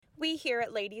We here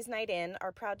at Ladies Night In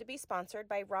are proud to be sponsored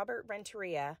by Robert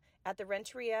Renteria at the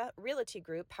Renteria Realty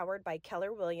Group, powered by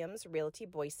Keller Williams Realty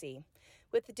Boise.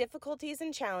 With the difficulties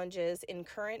and challenges in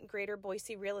current greater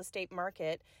Boise real estate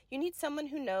market, you need someone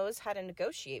who knows how to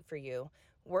negotiate for you,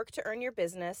 work to earn your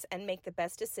business, and make the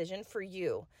best decision for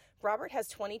you. Robert has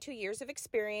 22 years of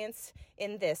experience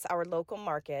in this, our local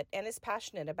market, and is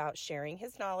passionate about sharing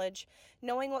his knowledge,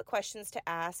 knowing what questions to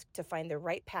ask to find the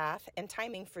right path and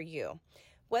timing for you.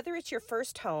 Whether it's your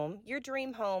first home, your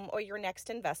dream home, or your next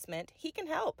investment, he can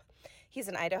help. He's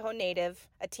an Idaho native,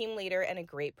 a team leader, and a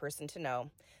great person to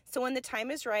know. So when the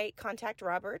time is right, contact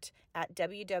Robert at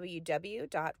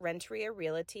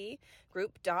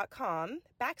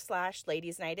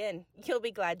www.renteriarealtygroup.com/Ladies Night In. You'll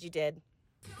be glad you did.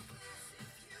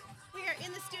 We are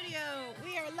in the studio.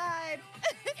 We are live.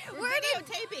 We're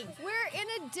videotaping. We're in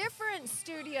a different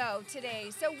studio today.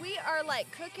 So we are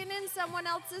like cooking in someone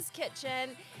else's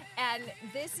kitchen, and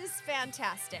this is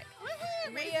fantastic.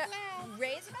 Woohoo! Raise a glass.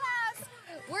 Raise a glass.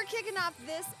 We're kicking off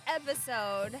this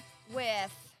episode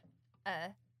with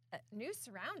new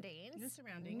surroundings. New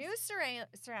surroundings. New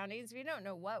surroundings. We don't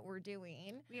know what we're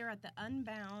doing. We are at the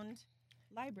Unbound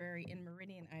Library in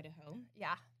Meridian, Idaho.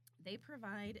 Yeah. They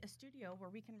provide a studio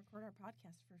where we can record our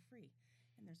podcast for free.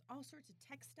 And there's all sorts of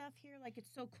tech stuff here. Like,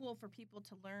 it's so cool for people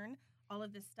to learn all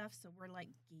of this stuff. So we're like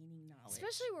gaining knowledge.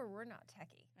 Especially where we're not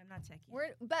techie. I'm not techie.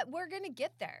 But we're going to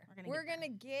get there. We're going to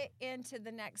get into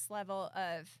the next level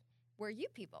of where you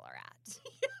people are at.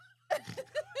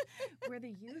 We're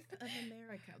the youth of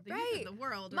America. The right. youth of the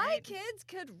world, My right? kids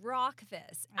could rock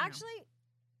this. I know. Actually,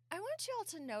 I want you all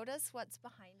to notice what's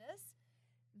behind us.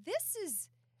 This is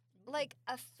like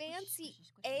a fancy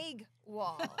squishy. egg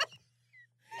wall.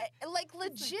 Like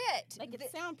legit. Like it's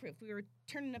soundproof. We were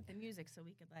turning up the music so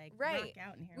we could like right. rock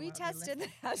out in here. We while tested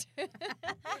listen. that.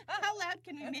 How loud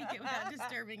can we make it without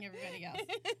disturbing everybody else?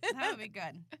 That would be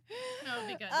good. That would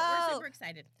be good. But Oh. we're super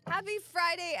excited. Happy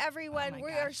Friday, everyone. Oh my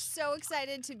We gosh. are so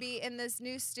excited to be in this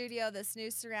new studio, this new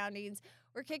surroundings.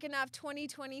 We're kicking off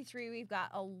 2023. We've got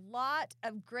a lot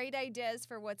of great ideas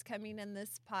for what's coming in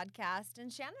this podcast.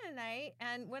 And Shannon and I,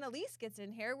 and when Elise gets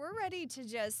in here, we're ready to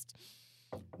just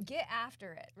get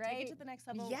after it, right? Take it to the next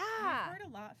level. Yeah. We've heard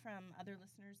a lot from other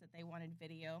listeners that they wanted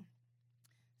video.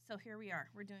 So here we are.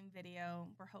 We're doing video.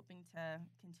 We're hoping to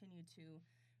continue to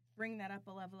bring that up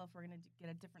a level if we're going to get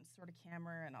a different sort of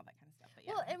camera and all that kind of stuff. But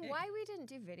yeah, Well, and why we didn't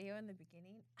do video in the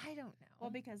beginning, I don't know. Well,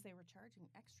 because they were charging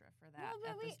extra for that.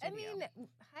 Well, at the I studio. mean,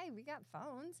 hi, we got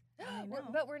phones. I know.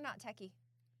 But we're not techie.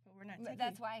 But we're not But techie.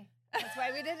 that's why. That's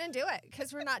why we didn't do it,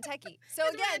 because we're not techie. So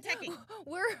 'Cause we're again, not techie.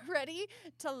 we're ready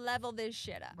to level this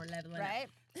shit up. We're leveling right?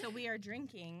 up. So we are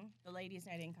drinking the Ladies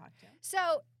Night In cocktail.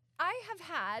 So I have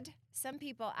had some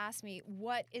people ask me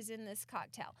what is in this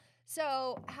cocktail.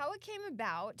 So how it came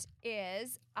about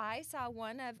is I saw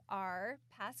one of our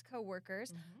past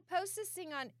coworkers post this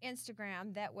thing on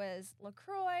Instagram that was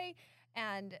LaCroix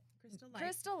and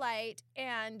Crystal Light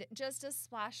and just a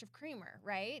splash of creamer,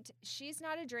 right? She's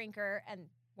not a drinker and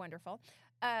wonderful.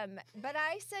 But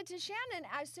I said to Shannon,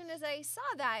 as soon as I saw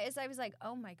that, I was like,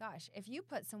 oh my gosh, if you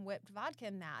put some whipped vodka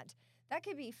in that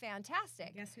could be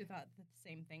fantastic. Guess who thought the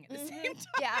same thing at the same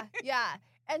time? Yeah.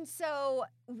 And so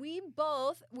we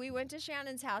went to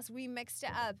Shannon's house, we mixed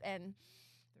it up, and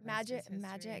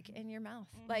magic in your mouth.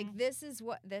 Like this is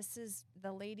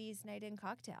the Ladies Night In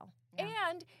cocktail.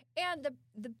 Yeah. And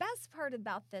the best part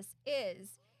about this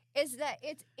is that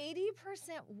it's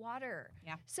 80% water.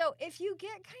 Yeah. So if you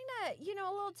get kind of,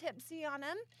 a little tipsy on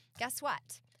them, guess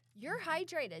what? You're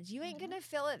hydrated. You ain't going to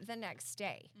feel it the next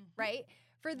day, right?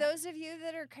 For those of you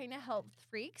that are kind of health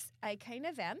freaks, I kind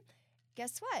of am.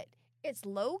 Guess what? It's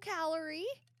low calorie,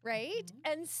 right?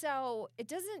 And so it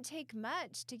doesn't take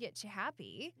much to get you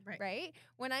happy, right?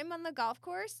 When I'm on the golf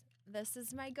course, this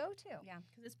is my go-to. Yeah,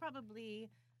 because it's probably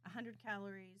 100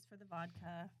 calories for the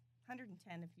vodka,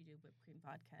 110 if you do whipped cream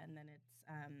vodka, and then it's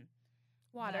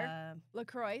Water,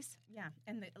 LaCroix. Yeah,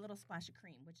 and a little splash of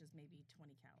cream, which is maybe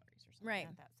 20 calories or something Right.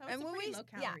 like that. So it's a pretty low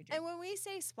calorie drink. And when we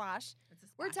say splash, It's a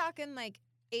splash. we're talking like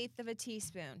 1/8 of a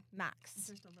teaspoon max. It's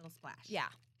just a little splash. Yeah.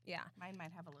 Mine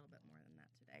might have a little bit more than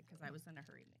that today because I was in a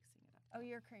hurry mixing it up. Oh,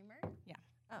 you're a creamer? Yeah.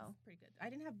 Oh. It's pretty good. I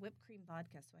didn't have whipped cream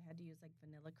vodka, so I had to use like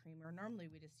vanilla cream, or normally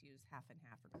we just use half and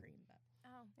half or cream. But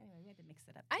Oh. anyway, we had to mix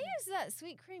it up. I use that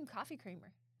sweet cream coffee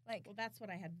creamer. Like, Well, that's what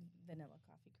I had, vanilla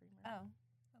coffee creamer. oh,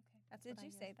 okay. That's Did what I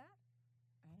you use. say that?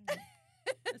 I don't know.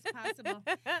 It's possible.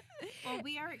 Well,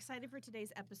 we are excited for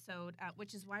today's episode,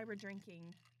 which is why we're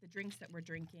drinking the drinks that we're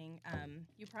drinking.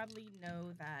 You probably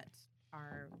know that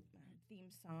our theme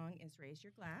song is Raise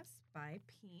Your Glass by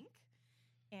Pink.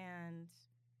 And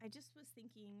I just was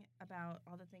thinking about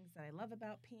all the things that I love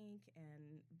about Pink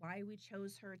and why we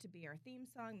chose her to be our theme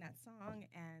song, that song.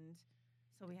 And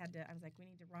so I was like, we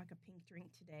need to rock a pink drink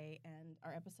today. And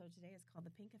our episode today is called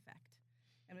The Pink Effect.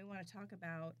 And we want to talk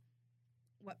about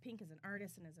what Pink as an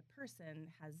artist and as a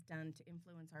person has done to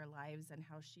influence our lives and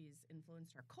how she's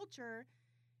influenced our culture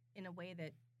in a way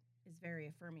that is very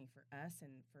affirming for us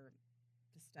and for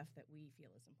the stuff that we feel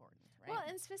is important, right? Well,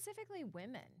 and specifically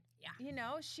women. Yeah. You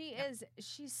know,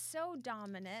 she's so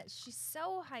dominant. She's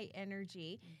so high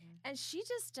energy, and she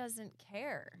just doesn't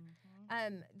care.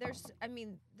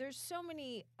 There's so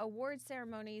many award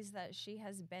ceremonies that she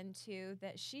has been to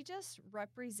that she just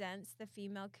represents the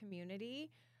female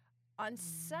community on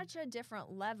such a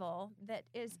different level that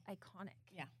is iconic.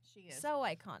 Yeah, she is. So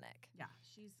iconic. Yeah,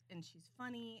 she's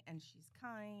funny and she's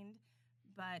kind,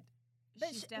 but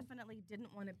she definitely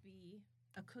didn't want to be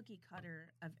a cookie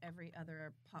cutter of every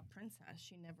other pop princess.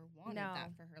 She never wanted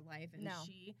that for her life, and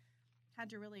she had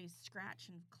to really scratch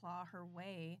and claw her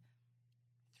way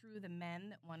through the men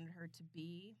that wanted her to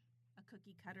be a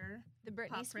cookie cutter. The Britney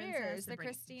pop Spears, princess, the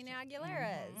Christina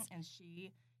Aguileras. And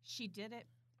she did it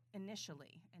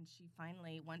initially, and she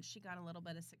finally, once she got a little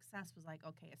bit of success, was like,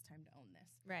 okay, it's time to own this.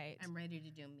 Right. I'm ready to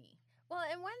do me. Well,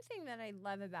 and one thing that I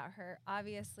love about her,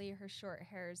 obviously her short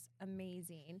hair is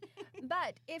amazing.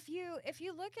 But if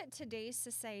you look at today's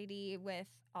society with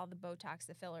all the Botox,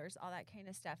 the fillers, all that kind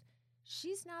of stuff,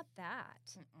 she's not that.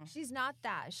 She's not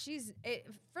that.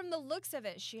 From the looks of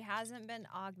it, she hasn't been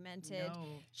augmented.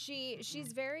 No.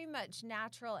 She's very much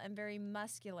natural and very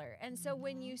muscular. And so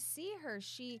when you see her,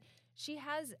 she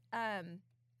has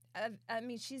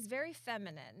she's very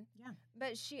feminine. Yeah.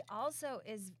 But she also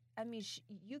is,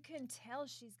 you can tell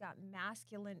she's got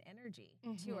masculine energy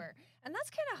to her. And that's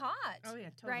kind of hot. Oh, yeah,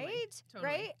 totally. Right?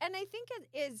 Totally. Right? And I think it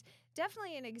is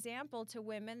definitely an example to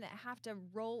women that have to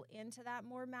roll into that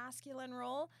more masculine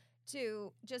role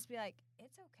to just be like,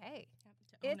 it's okay.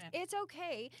 It's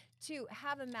okay to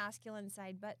have a masculine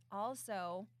side, but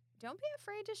also don't be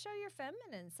afraid to show your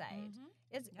feminine side.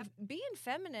 Being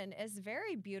feminine is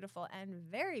very beautiful and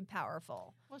very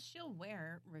powerful. Well, she'll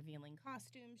wear revealing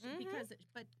costumes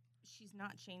but she's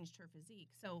not changed her physique.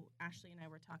 So Ashley and I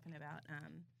were talking about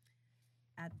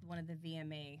at one of the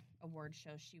VMA award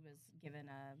shows, she was given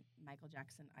a Michael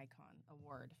Jackson Icon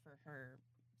Award for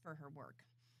her work,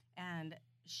 and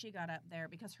she got up there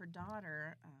because her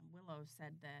daughter Willow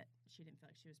said that she didn't feel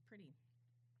like she was pretty,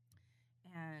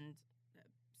 and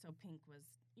so Pink was,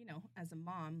 as a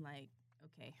mom, like,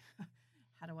 okay,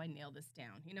 how do I nail this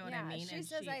down? You know what I mean? She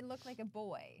says I look like a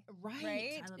boy.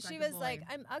 Right. She was like,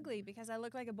 I'm ugly because I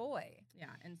look like a boy.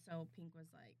 Yeah. And so Pink was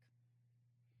like,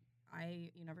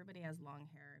 everybody has long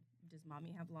hair. Does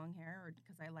mommy have long hair? Or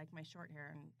because I like my short hair?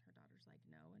 And her daughter's like,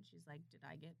 no. And she's like, did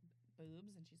I get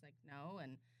boobs? And she's like, no.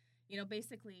 And,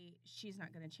 basically she's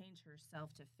not going to change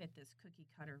herself to fit this cookie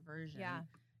cutter version. Yeah.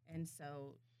 And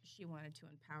so she wanted to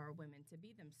empower women to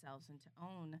be themselves and to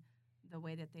own the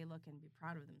way that they look and be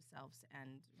proud of themselves,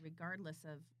 and regardless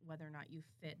of whether or not you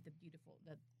fit the beauty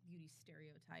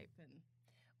stereotype.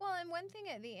 And one thing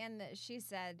at the end that she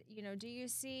said, do you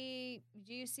see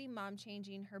mom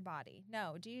changing her body?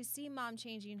 No. Do you see mom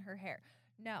changing her hair?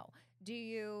 No. Do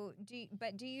you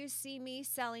see me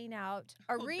selling out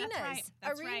arenas?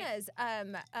 That's right.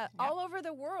 All over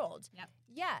the world? Yep.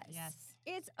 Yes.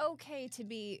 It's okay to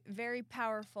be very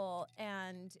powerful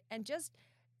and just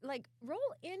like roll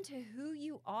into who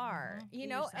you are,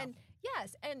 and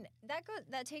yes, and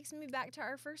that takes me back to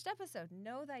our first episode,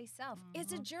 Know Thyself.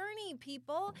 It's a journey,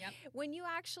 people. Yep. When you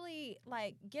actually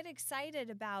get excited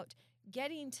about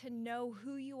getting to know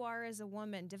who you are as a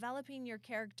woman, developing your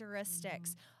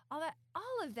characteristics, all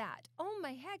of that. Oh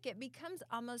my heck, it becomes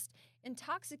almost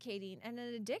intoxicating and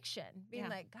an addiction. Being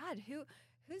like, God,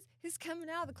 who's coming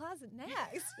out of the closet next?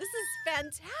 This is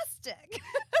fantastic.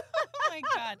 Oh my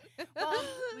God. Well,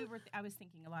 I was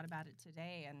thinking a lot about it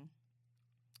today, and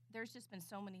there's just been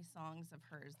so many songs of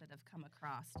hers that have come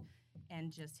across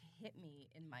and just hit me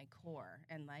in my core.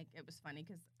 And it was funny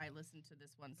because I listened to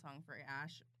this one song for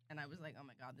Ash, and I was like, oh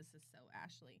my God, this is so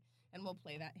Ashley. And we'll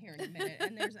play that here in a minute.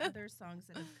 And there's other songs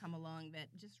that have come along that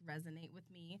just resonate with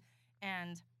me.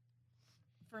 And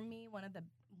for me, one of the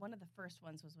first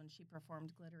ones was when she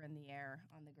performed Glitter in the Air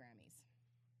on the Grammys.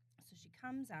 So she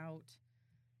comes out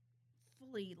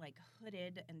fully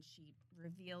hooded, and she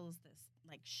reveals this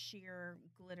sheer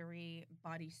glittery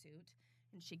bodysuit,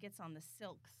 and she gets on the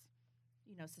silks,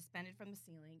 suspended from the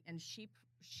ceiling, and she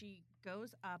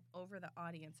goes up over the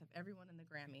audience of everyone in the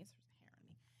Grammys. There's hair on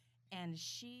me, and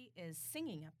she is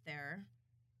singing up there.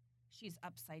 She's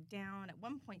upside down. At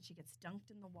one point, she gets dunked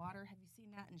in the water. Have you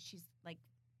seen that? And she's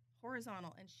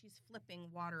horizontal, and she's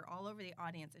flipping water all over the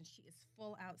audience, and she is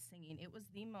full out singing. It was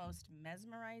the most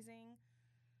mesmerizing,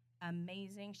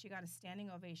 amazing. She got a standing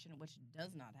ovation, which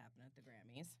does not happen at the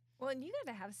Grammys. Well, and you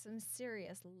got to have some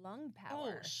serious lung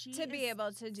power she to be is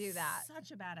able to do that.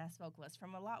 Such a badass vocalist.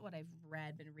 From a lot what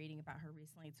I've been reading about her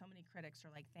recently, so many critics are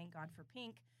like, thank God for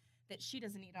Pink that she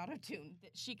doesn't need auto-tune,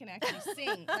 that she can actually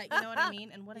sing. Like, you know what I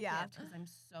mean? And what a gift, because I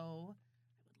would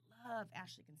love,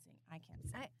 Ashley can sing. I can't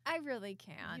sing. I really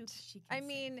can't. She can sing.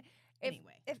 mean,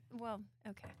 anyway.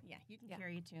 Okay. Yeah, you can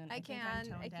carry a tune. I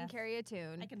can carry a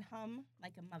tune. I can hum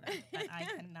like a mother, but I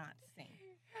cannot sing.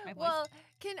 My voice. Well,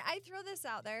 can I throw this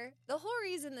out there? The whole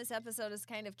reason this episode is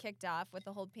kind of kicked off with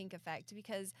the whole Pink effect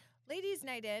because Ladies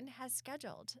Night In has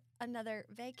scheduled another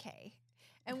vacay.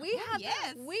 And we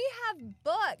have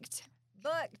booked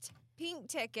Pink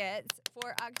tickets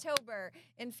for October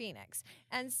in Phoenix.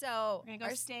 And so we're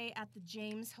gonna go stay at the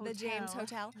James Hotel. The James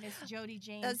Hotel. Miss Jody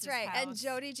James. That's right. House. And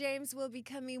Jody James will be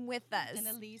coming with us. And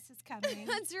Elise is coming.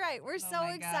 That's right. We're so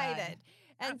excited.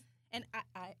 And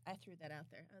I threw that out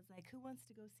there. I was like, who wants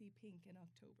to go see Pink in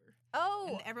October? Oh.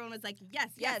 And everyone was like,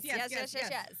 yes.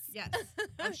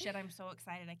 Oh, shit, I'm so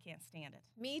excited. I can't stand it.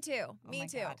 Me too. Me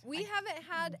too. God. We haven't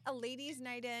had a ladies'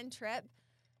 night in trip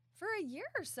for a year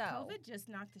or so. COVID just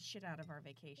knocked the shit out of our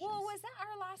vacations. Well, was that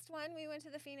our last one? We went to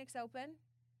the Phoenix Open?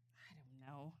 I don't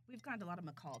know. We've gone to a lot of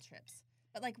McCall trips.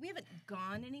 But, like, we haven't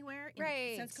gone anywhere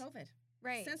since COVID.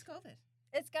 Right. Since COVID.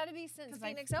 It's got to be since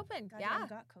Phoenix Open. God, yeah. I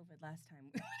got COVID last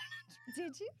time.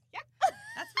 Did you? Yeah.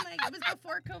 That's when it was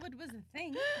before COVID was a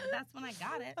thing. That's when I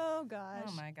got it. Oh, gosh.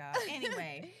 Oh, my God.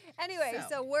 Anyway.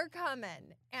 So we're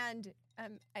coming. And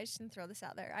I shouldn't throw this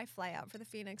out there. I fly out for the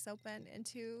Phoenix Open in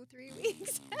 2-3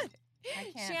 weeks. I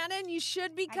can't. Shannon, you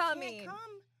should be coming. I can't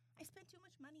come. I spent too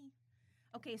much money.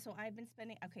 Okay, so I've been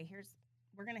spending. Okay,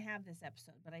 we're going to have this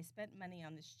episode, but I spent money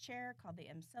on this chair called the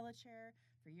Emsella chair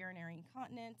for urinary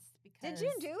incontinence. Because Did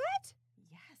you do it?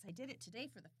 Yes, I did it today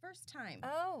for the first time.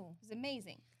 Oh. It was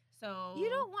amazing. So you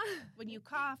don't want when you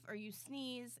cough or you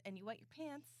sneeze and you wet your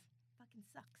pants, fucking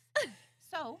sucks.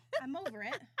 So I'm over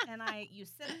it, and you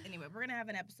sit. Anyway, we're gonna have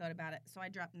an episode about it. So I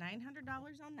dropped $900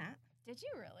 on that. Did you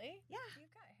really? Yeah.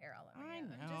 You've got hair all over I you.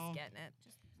 know. I'm just getting it.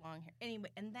 Just long hair.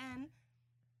 Anyway, and then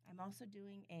I'm also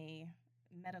doing a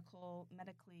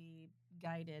medically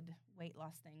guided weight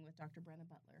loss thing with Dr. Brenna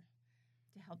Butler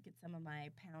to help get some of my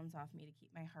pounds off me to keep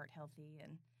my heart healthy.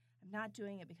 And I'm not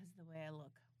doing it because of the way I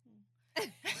look.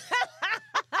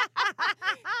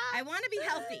 I want to be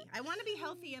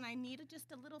healthy. And I need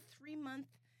just a little 3-month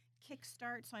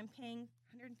kickstart. So I'm paying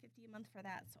 $150 a month for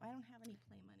that. So I don't have any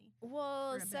play money.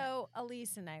 Well, so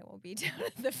Elise and I will be down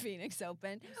at the Phoenix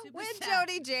Open with sad.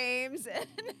 Jody James.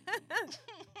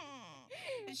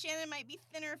 And Shannon might be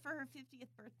thinner for her 50th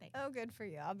birthday. Oh, good for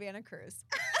you. I'll be on a cruise.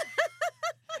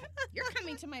 You're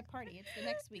coming to my party. It's the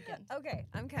next weekend. Okay,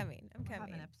 I'm coming. We'll have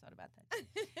an episode about that.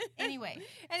 Anyway,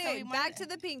 back to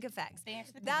the Pink effects.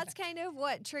 That's kind of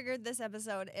what triggered this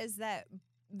episode is that,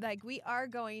 like, we are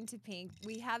going to Pink.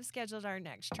 We have scheduled our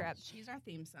next trip. She's our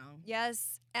theme song.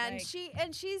 Yes, and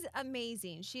she's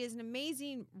amazing. She is an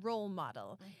amazing role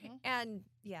model. Mm-hmm. And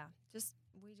yeah,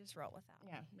 we just roll with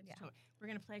that. Yeah. Totally. We're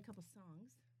gonna play a couple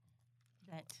songs.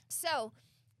 So,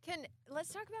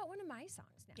 let's talk about one of my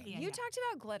songs now. Yeah, you talked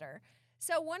about Glitter.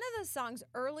 So one of the songs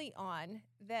early on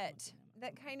that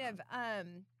kind of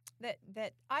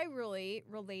that I really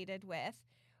related with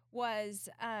was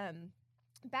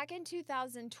back in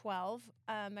 2012.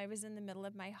 I was in the middle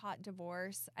of my hot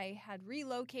divorce. I had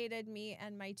relocated, me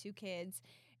and my 2 kids,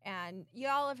 and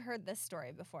y'all have heard this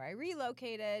story before. I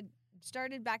relocated,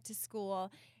 started back to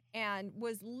school, and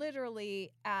was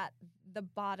literally at the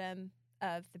bottom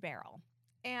of the barrel.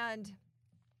 And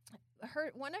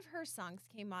one of her songs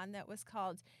came on that was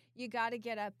called "You Gotta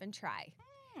Get Up and Try."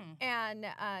 And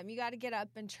you got to get up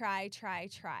and try.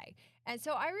 And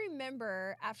so I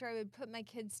remember after I would put my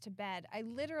kids to bed, I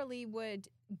literally would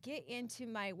get into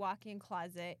my walk-in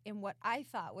closet in what I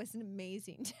thought was an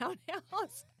amazing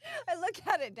townhouse. I look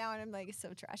at it now and I'm like, it's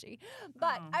so trashy.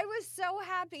 But I was so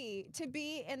happy to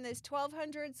be in this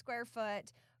 1,200 square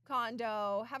foot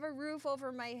condo, have a roof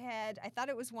over my head. I thought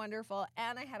it was wonderful.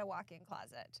 And I had a walk-in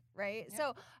closet, right? Yep.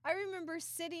 So I remember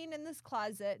sitting in this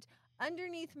closet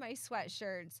underneath my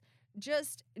sweatshirts,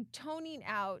 just toning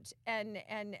out and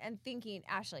thinking,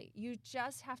 Ashley, you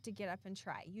just have to get up and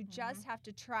try. You just have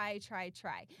to try.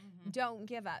 Don't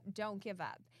give up.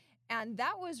 And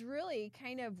that was really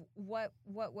kind of what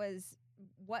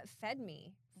fed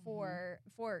me for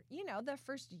the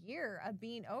first year of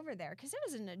being over there, because it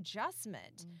was an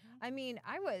adjustment. I mean,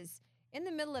 I was in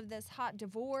the middle of this hot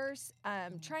divorce,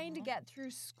 trying to get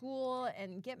through school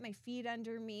and get my feet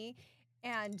under me.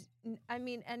 And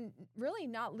and really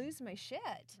not lose my shit.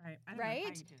 Right. I don't right? know how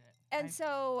you did it. And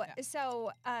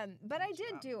yeah. but I Good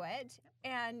did job. do it.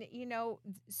 And,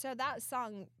 so that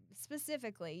song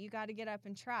specifically, you got to get up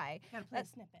and try. Gotta play a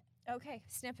snippet. Okay,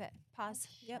 snippet. Pause.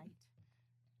 Yep. Shite.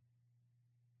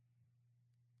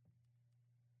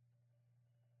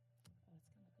 Oh, it's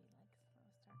gonna be like slow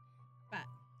start. But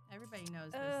everybody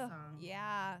knows this song.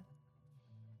 Yeah.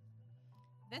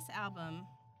 This album,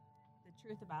 The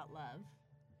Truth About Love,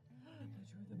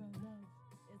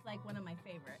 is like one of my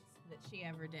favorites that she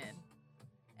ever did.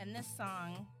 And this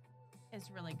song is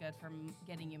really good for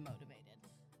getting you motivated.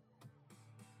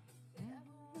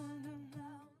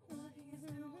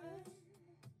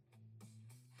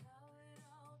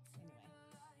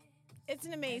 It's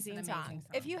an amazing, song. song.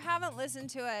 If you haven't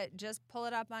listened to it, just pull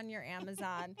it up on your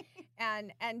Amazon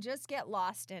and just get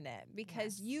lost in it,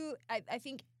 because I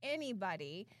think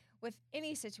anybody with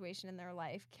any situation in their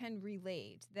life can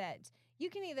relate that you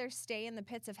can either stay in the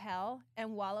pits of hell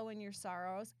and wallow in your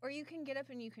sorrows, or you can get up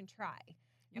and you can try.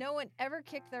 Yep. No one ever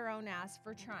kicked their own ass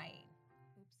for trying.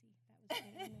 Oopsie, that was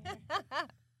good in there.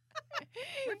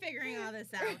 We're figuring all this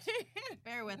out.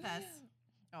 Bear with us.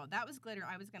 Oh, that was Glitter.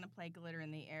 I was going to play Glitter in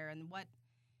the Air. And what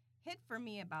hit for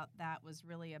me about that was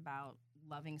really about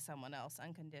loving someone else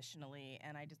unconditionally.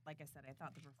 And I just, like I said, I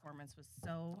thought the performance was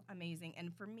so amazing.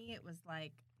 And for me, it was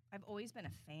like, I've always been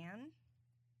a fan.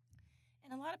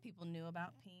 And a lot of people knew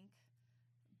about Pink.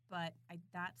 But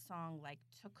that song, like,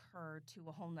 took her to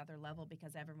a whole nother level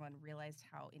because everyone realized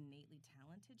how innately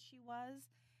talented she was,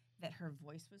 that her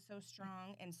voice was so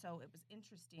strong. And so it was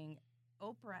interesting.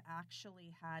 Oprah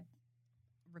actually had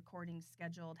recordings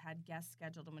scheduled, had guests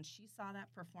scheduled, and when she saw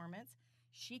that performance,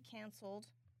 she canceled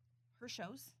her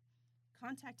shows,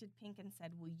 contacted Pink and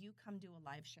said, will you come do a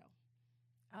live show?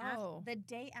 The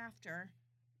day after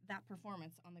that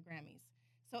performance on the Grammys.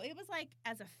 So it was like,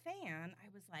 as a fan, I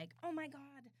was like, oh my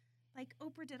God, like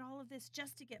Oprah did all of this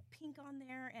just to get Pink on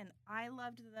there, and I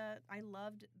loved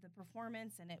the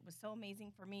performance, and it was so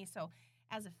amazing for me. So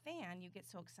as a fan, you get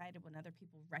so excited when other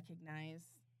people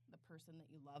recognize the person that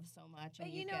you love so much.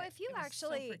 And But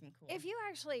if you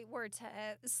actually were to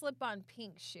slip on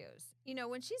Pink's shoes,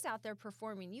 when she's out there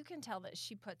performing, you can tell that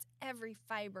she puts every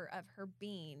fiber of her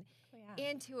being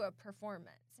into a performance.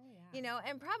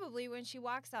 And probably when she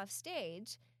walks off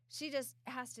stage, she just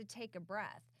has to take a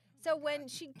breath. So when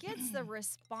she gets the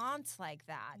response like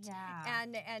that,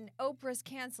 and Oprah's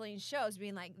canceling shows,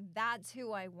 being like, "That's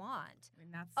who I want."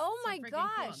 And that's my freaking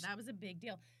gosh, cool. That was a big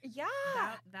deal. Yeah,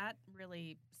 that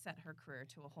really set her career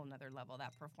to a whole nother level.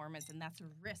 That performance, and that's a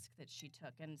risk that she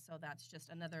took. And so that's just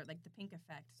another, like, the Pink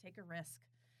effect. Take a risk.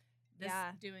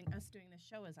 Doing this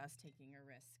show is us taking a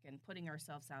risk and putting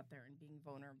ourselves out there and being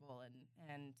vulnerable.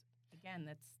 And again,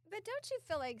 that's. But don't you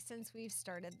feel like since we've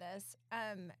started this,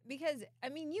 because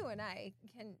you and I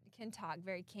can talk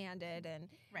very candid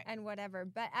and whatever,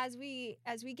 but as we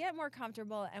get more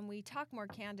comfortable and we talk more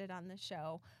candid on the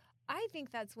show, I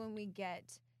think that's when we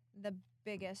get the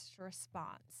biggest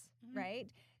response, right?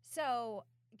 So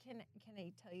can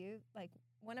I tell you, like,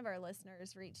 one of our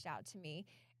listeners reached out to me,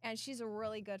 and she's a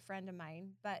really good friend of mine.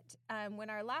 But when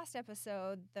our last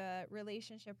episode, the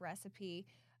relationship recipe,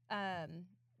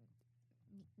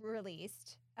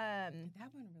 released. Did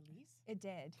that one release? It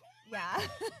did. Yeah.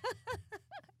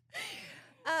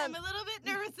 I'm a little bit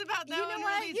nervous about that one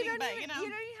releasing, you don't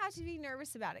even have to be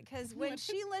nervous about it, because when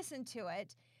she listened to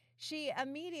it, she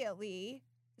immediately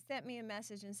sent me a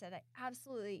message and said, I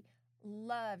absolutely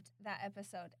loved that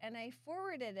episode. And I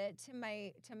forwarded it to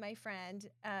my friend.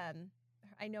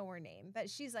 I know her name, but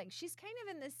she's kind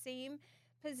of in the same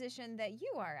position that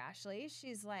you are, Ashley.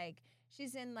 She's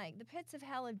in like the pits of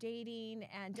hell of dating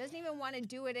and doesn't even want to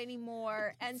do it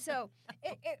anymore. And so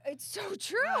it's so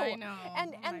true. I know.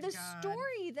 And the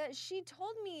story that she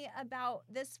told me about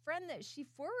this friend that she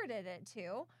forwarded it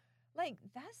to, like,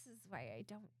 this is why I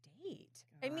don't date.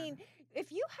 God. I mean, if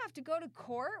you have to go to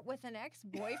court with an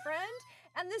ex-boyfriend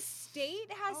and the state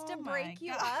has to break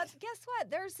you up, guess what?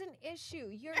 There's an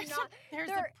issue. There's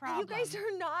a problem. You guys are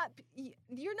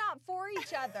you're not for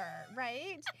each other,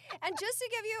 right? And just to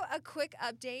give you a quick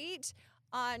update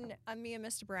on me and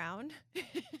Mr. Brown,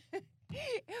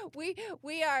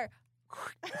 we are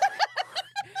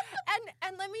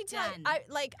And let me tell you,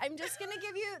 I'm just gonna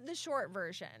give you the short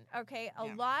version, okay? A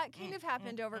lot kind of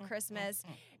happened over Christmas,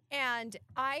 and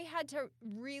I had to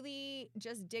really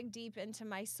just dig deep into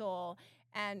my soul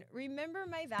and remember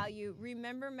my value,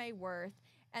 remember my worth.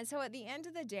 And so at the end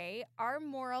of the day, our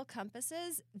moral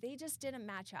compasses, they just didn't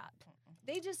match up.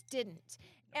 They just didn't.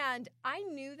 And I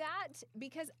knew that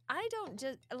because I don't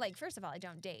just, like, first of all, I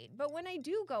don't date. But when I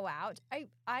do go out, I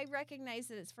recognize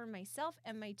that it's for myself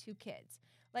and my 2 kids.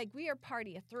 Like, we are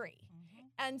party of 3. Mm-hmm.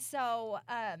 And so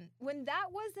when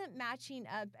that wasn't matching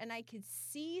up and I could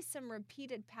see some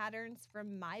repeated patterns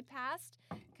from my past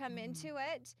come into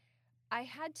it, I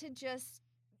had to just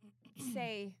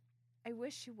say, I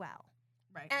wish you well.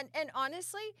 Right. And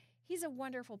honestly, he's a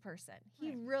wonderful person. He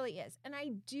Right. really is. And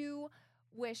I do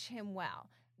wish him well.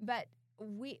 But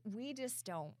we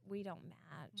don't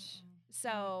match.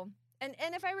 So and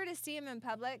if I were to see him in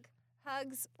public,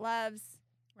 hugs, loves,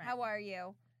 Right. how are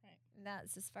you? Right. And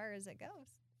that's as far as it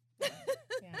goes. Yeah.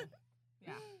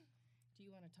 Yeah. Do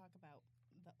you want to talk about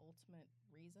the ultimate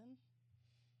reason?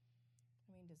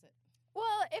 I mean, does it?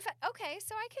 Well, okay,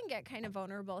 so I can get kind of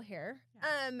vulnerable here.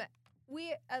 Yeah.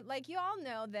 We like you all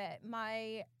know that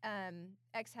my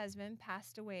ex-husband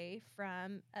passed away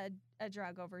from a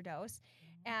drug overdose,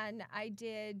 and I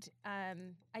did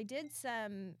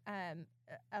some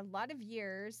a lot of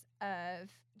years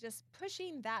of just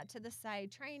pushing that to the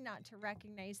side, trying not to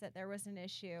recognize that there was an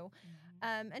issue,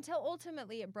 until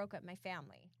ultimately it broke up my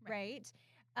family. Right.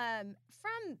 From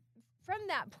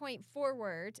that point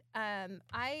forward,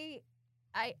 I've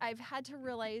had to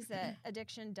realize that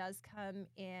addiction does come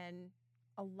in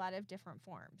a lot of different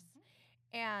forms.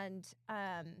 And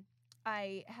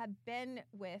I have been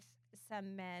with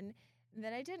some men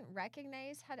that I didn't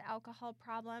recognize had alcohol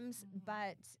problems,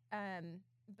 but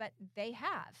they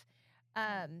have.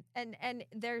 And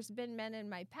there's been men in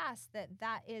my past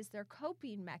that is their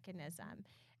coping mechanism.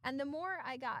 And the more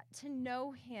I got to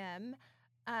know him,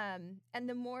 and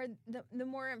the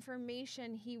more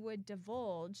information he would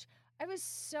divulge, I was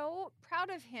so proud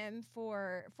of him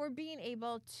for being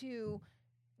able to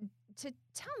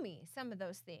tell me some of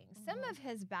those things, some of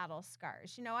his battle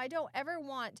scars. You know, I don't ever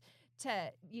want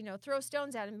to, throw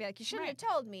stones at him and be like, you shouldn't have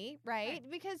told me, right?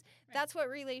 Because that's what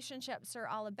relationships are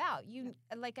all about.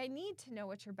 I need to know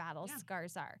what your battle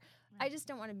scars are. I just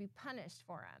don't want to be punished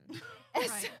for them.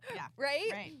 Right. Yeah. Right?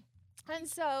 Right. And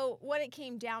so what it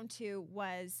came down to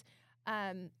was,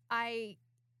 for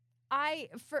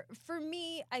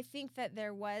me, I think that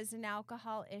there was an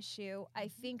alcohol issue. I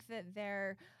think that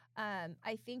that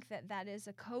is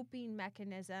a coping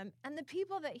mechanism, and the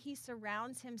people that he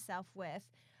surrounds himself with,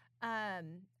 I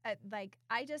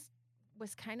just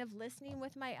was kind of listening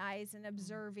with my eyes and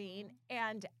observing,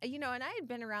 and and I had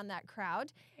been around that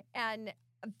crowd and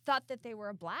thought that they were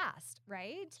a blast,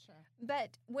 right? Sure.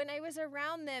 But when I was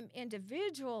around them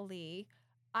individually,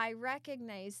 I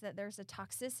recognized that there's a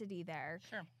toxicity there.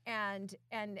 Sure. And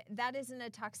that isn't a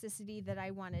toxicity that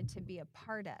I wanted to be a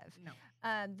part of. No.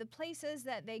 The places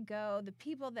that they go, the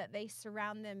people that they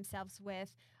surround themselves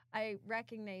with, I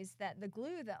recognize that the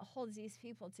glue that holds these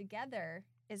people together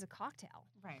is a cocktail.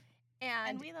 Right.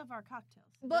 And we love our cocktails.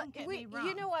 But Don't get me wrong.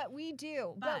 you know what, we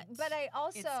do. But I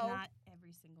also it's not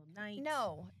every single night.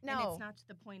 No. And it's not to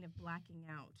the point of blacking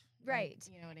out. Right.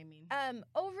 You know what I mean?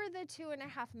 Over the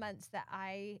 2.5 months that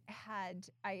I had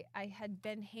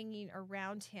been hanging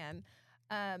around him,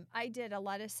 I did a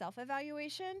lot of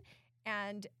self-evaluation,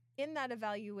 and in that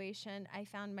evaluation, I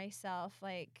found myself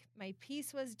like my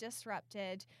peace was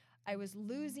disrupted. I was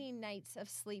losing nights of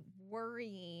sleep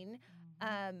worrying.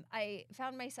 I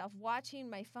found myself watching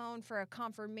my phone for a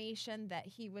confirmation that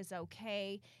he was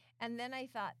okay. And then I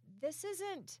thought, this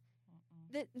isn't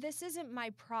my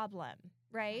problem,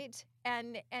 right?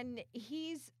 And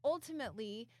he's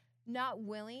ultimately not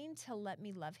willing to let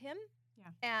me love him.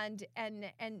 Yeah. And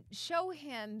show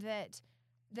him that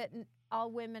all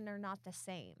women are not the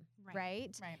same,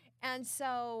 right? Right. And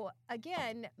so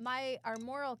again, our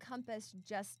moral compass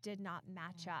just did not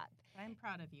match up. I'm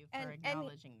proud of you for And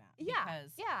acknowledging that. Yeah,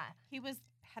 Because yeah.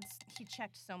 he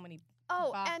checked so many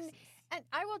and boxes.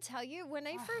 I will tell you, when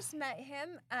I first met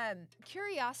him,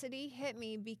 curiosity hit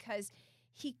me because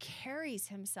he carries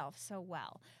himself so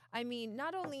well. I mean,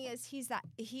 not only is he's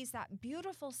that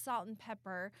beautiful salt and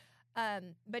pepper,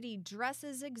 but he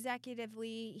dresses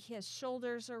executively. His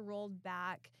shoulders are rolled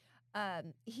back.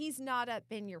 He's not up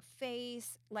in your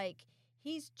face. Like,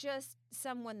 he's just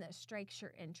someone that strikes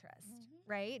your interest,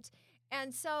 right?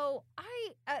 And so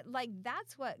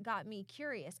that's what got me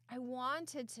curious. I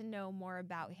wanted to know more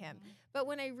about him. But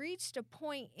when I reached a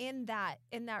point in that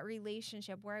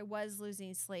relationship where I was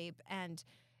losing sleep and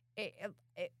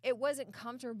it wasn't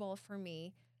comfortable for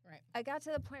me, right, I got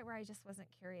to the point where I just wasn't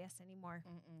curious anymore.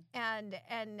 Mm-mm.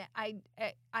 And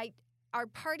our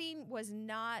parting was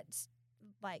not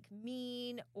like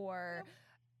mean or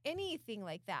anything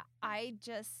like that. I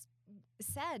just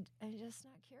said, I'm just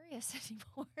not curious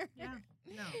anymore. Yeah.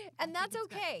 No. And that's it's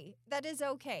good. okay. That is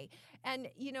okay. And,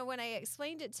 you know, when I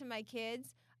explained it to my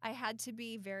kids, I had to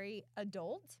be very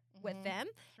adult with Mhm. them.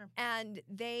 Sure. And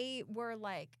they were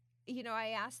like, you know, I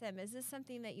asked them, is this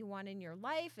something that you want in your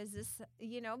life? Is this,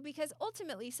 you know, because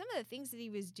ultimately some of the things that he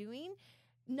was doing,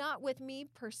 not with me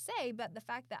per se, but the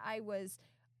fact that I was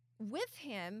with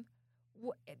him,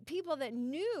 people that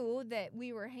knew that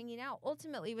we were hanging out,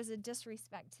 ultimately was a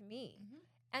disrespect to me. Mhm.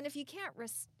 And if you can't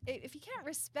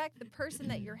respect the person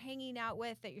that you're hanging out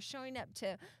with, that you're showing up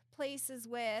to places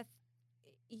with,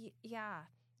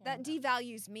 that no.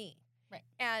 devalues me. Right.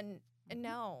 And Mhm.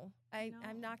 no, I'm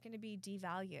No. not going to be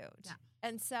devalued. Yeah.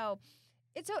 And so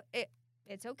it's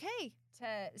okay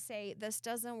to say this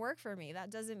doesn't work for me. That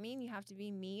doesn't mean you have to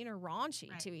be mean or raunchy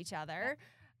Right. to each other.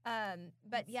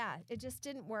 But yeah, it just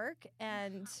didn't work.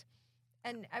 And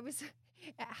I was,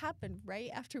 it happened right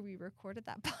after we recorded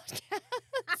that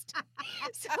podcast.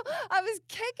 So I was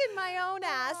kicking my own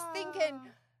ass thinking,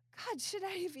 God, should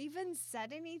I have even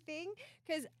said anything?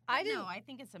 Because I didn't. No, I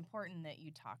think it's important that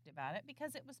you talked about it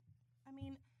because it was, I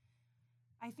mean,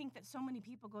 I think that so many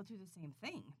people go through the same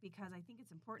thing because I think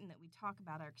it's important that we talk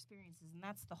about our experiences. And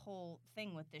that's the whole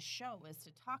thing with this show is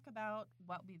to talk about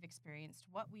what we've experienced,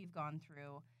 what we've gone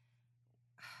through,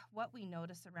 what we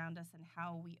notice around us, and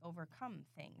how we overcome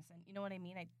things. And you know what I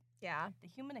mean? Yeah. The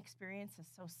human experience is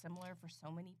so similar for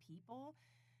so many people,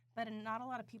 but not a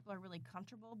lot of people are really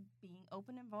comfortable being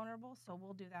open and vulnerable. So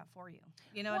we'll do that for you.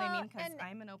 You know what I Well, mean? Because and-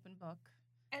 I'm an open book.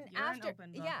 And You're an after,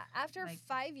 open book, after like-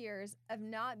 5 years of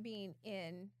not being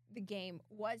in the game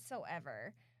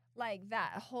whatsoever, like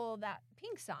that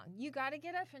Pink song, you got to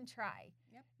get up and try.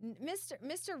 Yep.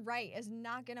 Mr. Wright is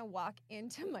not gonna walk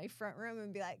into my front room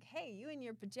and be like, "Hey, you in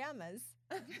your pajamas,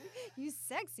 you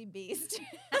sexy beast."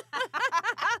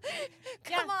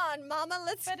 Come on, Mama,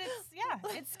 let's. But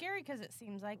it's scary because it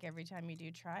seems like every time you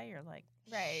do try, you're like,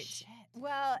 Right. shit.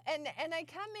 Well, and I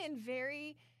come in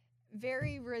very,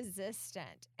 very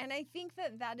resistant. And I think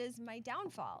that is my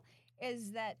downfall,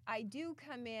 is that I do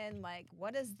come in like,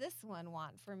 what does this one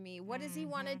want from me? What does he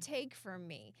want to take from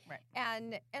me? Right.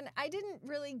 And I didn't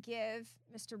really give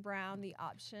Mr. Brown the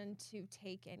option to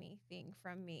take anything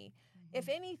from me. If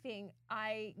anything,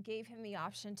 I gave him the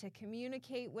option to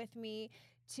communicate with me,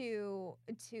 to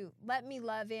let me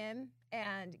love him,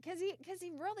 and because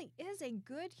he really is a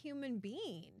good human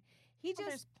being. He Well, just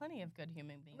there's plenty of good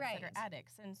human beings Right. that are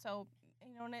addicts, and so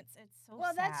you know, and it's so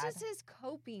well, sad. that's just his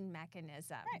coping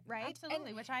mechanism, right?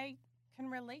 Absolutely, which I can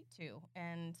relate to,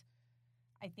 and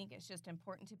I think it's just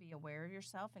important to be aware of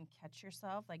yourself and catch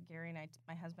yourself. Like Gary and I,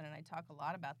 my husband and I, talk a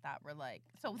lot about that. We're like,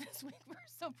 so this week we're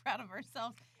so proud of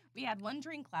ourselves. We had one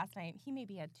drink last night. He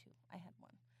maybe had two. I had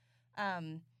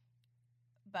one.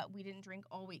 But we didn't drink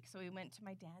all week. So we went to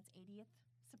my dad's 80th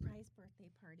surprise birthday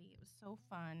party. It was so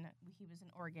fun. He was in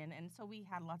Oregon. And so we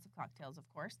had lots of cocktails, of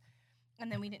course.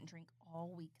 And then we didn't drink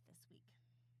all week this week.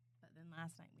 But then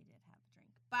last night we did have a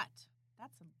drink. But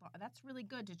that's really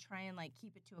good to try and like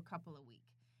keep it to a couple a week.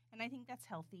 And I think that's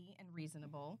healthy and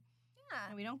reasonable.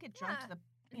 And we don't get drunk to the,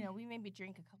 you know, we maybe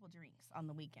drink a couple drinks on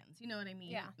the weekends. You know what I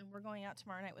mean? Yeah. And we're going out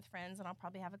tomorrow night with friends, and I'll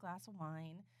probably have a glass of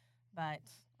wine, or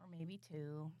maybe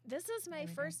two. This is my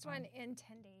Maybe first that's one fine. in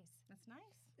 10 days. That's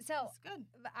nice. So That's good.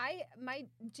 my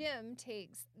gym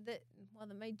takes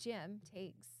my gym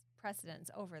takes precedence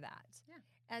over that. Yeah.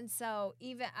 And so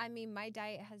my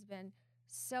diet has been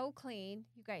so clean.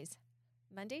 You guys,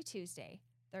 Monday, Tuesday,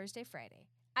 Thursday, Friday.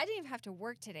 I didn't even have to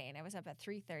work today, and I was up at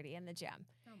 3:30 in the gym.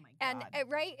 Oh my And God.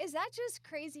 right, is that just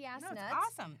crazy ass No, it's nuts?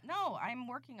 awesome. No, I'm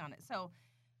working on it. So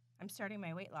I'm starting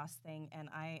my weight loss thing, and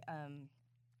I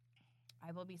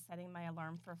will be setting my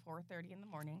alarm for 4:30 in the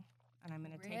morning, and I'm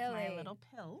going to take my Really? little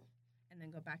pill, and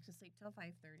then go back to sleep till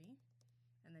 5:30,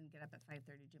 and then get up at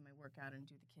 5:30, do my workout, and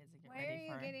do the kids and get Why are ready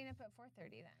you for getting up at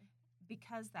 4:30 then?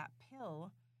 because that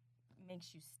pill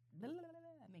makes you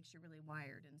makes you really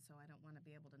wired, and so I don't want to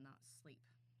be able to not sleep.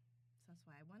 So that's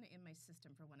why I want it in my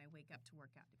system for when I wake up to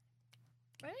work out.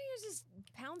 Why don't you just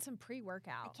pound some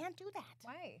pre-workout? I can't do that.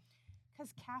 Why?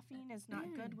 Because caffeine is not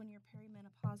good when you're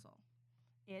perimenopausal.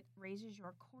 It raises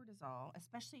your cortisol,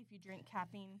 especially if you drink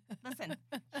caffeine. Listen,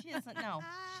 she doesn't know.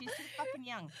 She's too fucking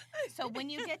young. So when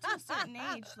you get to a certain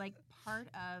age, like part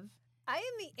of, I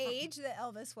am the age that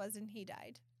Elvis was and he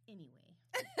died. anyway.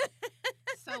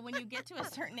 So when you get to a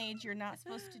certain age, you're not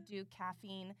supposed to do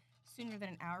caffeine sooner than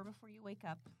an hour before you wake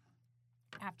up.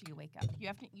 After you wake up,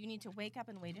 you need to wake up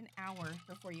and wait an hour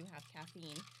before you have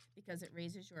caffeine because it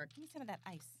raises your. Give me some of that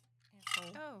ice,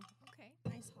 asshole. Oh, okay.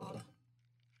 Nice hog.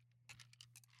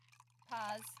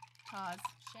 Pause. Pause.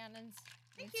 Shannon's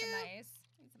Thank need some you. ice.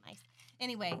 Need some ice.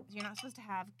 Anyway, you're not supposed to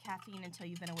have caffeine until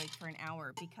you've been awake for an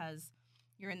hour because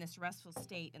you're in this restful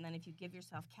state. And then if you give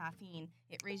yourself caffeine,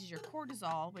 it raises your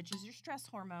cortisol, which is your stress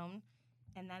hormone.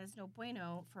 And that is no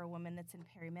bueno for a woman that's in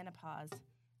perimenopause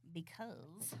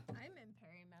because I'm in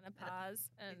perimenopause.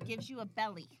 it gives you a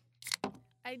belly.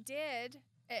 I did.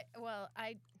 I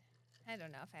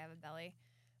don't know if I have a belly,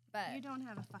 but You don't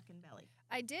have a fucking belly.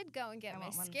 I did go and get I my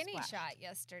want one skinny splashed. shot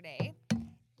yesterday,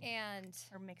 and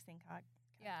Or mixing cock.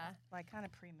 yeah. Like kind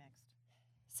of pre-mixed.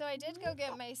 So I did go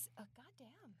get my. Oh goddamn!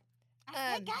 I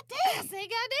said, Um, goddamn! Say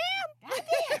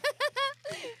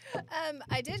goddamn!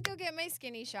 I did go get my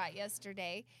skinny shot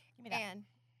yesterday, Give me that. and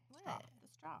straw. what? The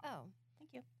straw. Oh,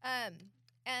 Thank you.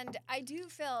 and I do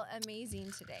feel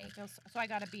amazing today. So I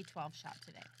got a B12 shot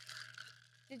today.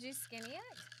 Did you skinny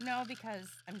it? No, because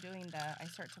I'm doing I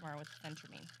start tomorrow with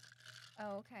phentermine.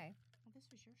 Oh, okay. Well, this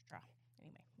was your straw.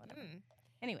 Anyway, whatever. Mm.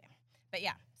 Anyway, but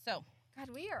yeah, so. God,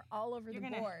 we are all over You're the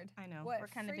gonna- board. I know, What we're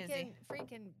kind of busy.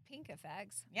 Freaking pink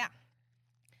effects. Yeah.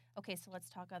 Okay, so let's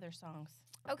talk other songs.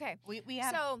 Okay. We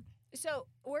have. So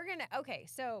we're gonna. Okay.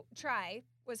 So Try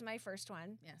was my first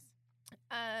one. Yes.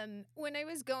 When I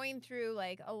was going through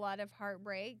like a lot of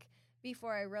heartbreak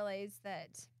before I realized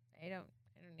that I don't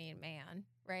need a man,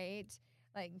 right?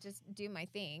 Like just do my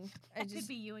thing. I That just could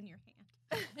be you in your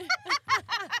hand.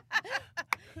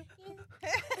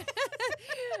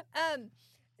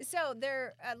 So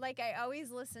there, like I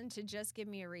always listen to Just Give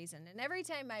Me a Reason, and every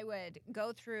time I would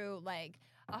go through like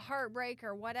a heartbreak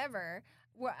or whatever,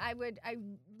 where I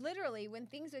literally when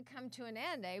things would come to an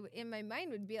end, I in my mind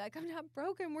would be like, I'm not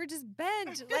broken, we're just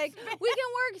bent. Like we can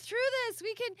work through this.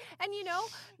 We can, and you know,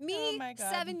 me Oh my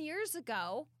God. 7 years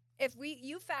ago. If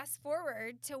you fast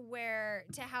forward to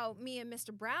how me and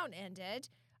Mr. Brown ended,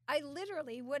 I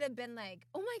literally would have been like,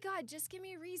 oh my God, just give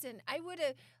me a reason. I would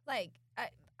have like,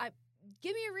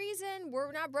 give me a reason.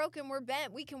 We're not broken. We're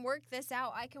bent. We can work this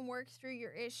out. I can work through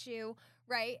your issue,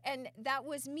 right? And that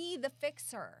was me, the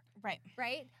fixer, Right.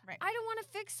 right? Right. I don't want to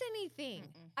fix anything.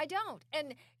 Mm-mm. I don't.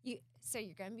 And so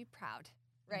you're gonna be proud,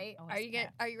 right? always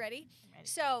Are you ready? Ready.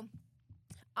 So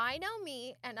I know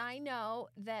me, and I know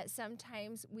that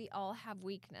sometimes we all have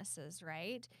weaknesses,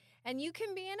 right? And you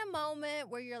can be in a moment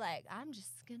where you're like, I'm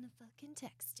just gonna fucking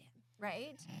text him,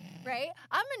 right? Right?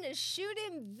 I'm gonna shoot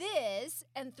him this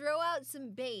and throw out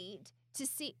some bait to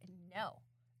see. No,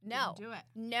 Didn't do it.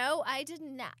 no, I did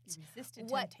not. You resisted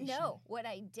What? temptation. No, what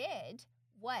I did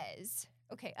was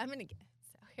okay. I'm gonna get.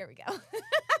 So here we go.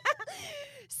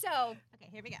 So Okay,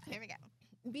 here we go. Here we go.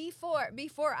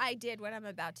 before I did what I'm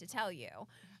about to tell you,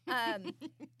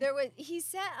 he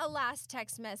sent a last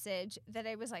text message that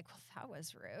I was like, well, that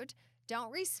was rude.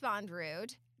 Don't respond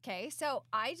rude. Okay, so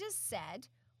I just said,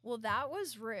 well, that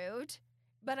was rude,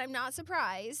 but I'm not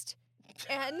surprised.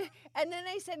 And then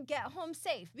I said, get home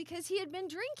safe, because he had been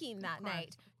drinking that course,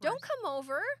 night. of Don't course. come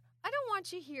over. I don't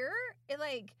want you here,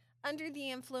 like under the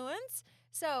influence.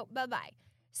 So bye-bye.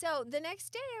 So the next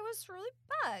day I was really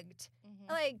bugged. Mhm.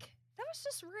 Like, that was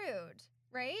just rude,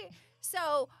 right?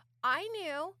 So I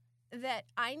knew that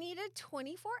I needed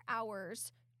 24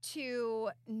 hours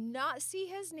to not see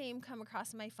his name come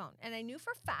across my phone. And I knew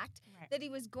for a fact Right. that he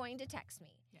was going to text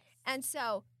me. Yes. And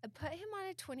so I put him on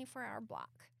a 24-hour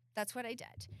block. That's what I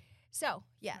did. So,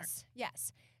 yes.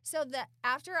 So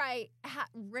after I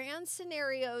ran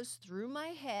scenarios through my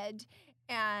head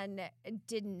and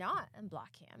did not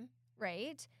unblock him,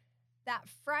 right? That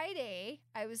Friday,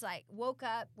 I was like, woke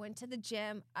up, went to the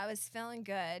gym. I was feeling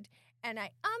good. And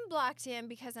I unblocked him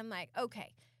because I'm like,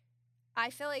 okay, I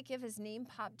feel like if his name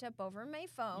popped up over my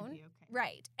phone, You'd be okay.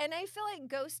 right. And I feel like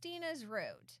ghosting is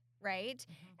rude, right?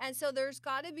 Mhm. And so there's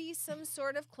got to be some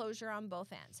sort of closure on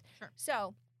both ends. Sure.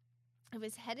 So I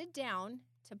was headed down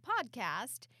to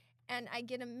podcast, and I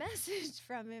get a message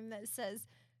from him that says,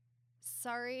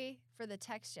 sorry for the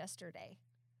text yesterday.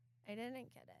 I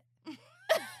didn't get it.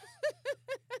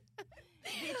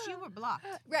 Bitch, you were blocked.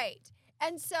 Right.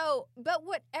 And so, but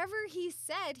whatever he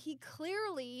said, he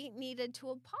clearly needed to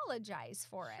apologize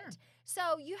for Sure. it.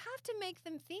 So you have to make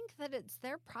them think that it's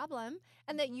their problem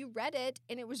and that you read it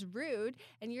and it was rude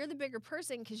and you're the bigger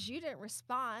person because you didn't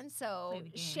respond. So Play the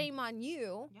game. shame on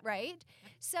you, Yep. right?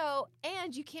 So,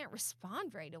 and you can't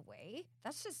respond right away.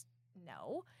 That's just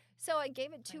no. So I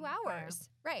gave it 2 Playing with fire. hours.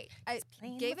 Right. I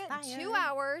playing gave with it 2 fire.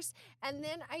 hours and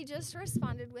then I just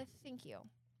responded with thank you.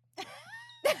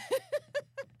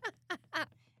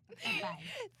 Bye.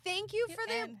 Thank you Hit for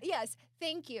the end. yes.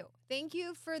 Thank you. Thank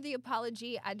you for the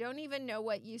apology. I don't even know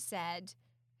what you said.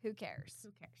 Who cares?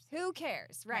 Who cares? Who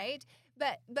cares, right?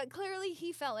 But clearly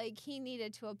he felt like he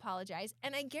needed to apologize,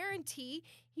 and I guarantee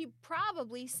he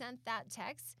probably sent that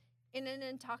text in an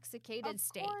intoxicated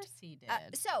state. Of course he did.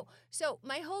 So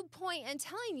my whole point in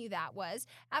telling you that was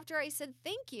after I said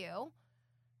thank you,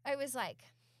 I was like,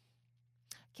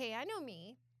 okay, I know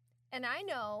me. And I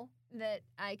know that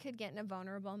I could get in a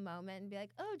vulnerable moment and be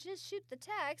like, oh, just shoot the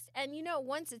text. And,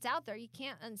 once it's out there, you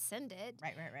can't unsend it.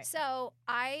 Right. So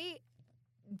I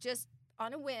just,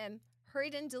 on a whim,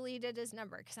 hurried and deleted his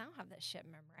number because I don't have that shit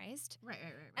memorized. Right.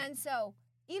 And so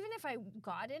even if I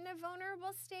got in a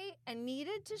vulnerable state and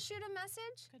needed to shoot a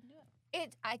message, couldn't do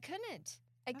it. I couldn't.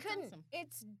 That's awesome.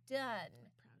 It's done.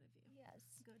 I'm proud of you. Yes.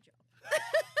 Good job.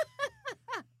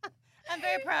 I'm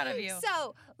very proud of you.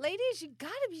 So, ladies, you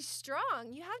gotta be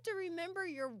strong. You have to remember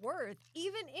your worth,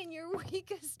 even in your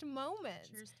weakest moments.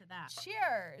 Cheers to that.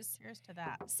 Cheers. Cheers to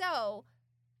that. So,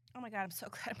 Oh my God, I'm so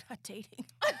glad I'm not dating.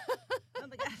 Oh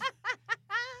my God.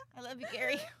 I love you,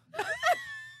 Gary.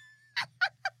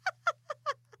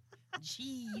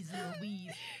 Jeez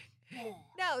Louise.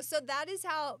 no, so that is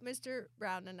how Mr.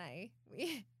 Brown and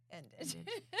we ended.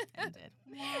 Ended.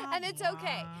 And it's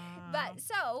okay. But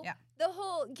so, Yeah. the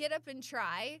whole get up and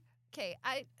try, okay,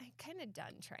 I kind of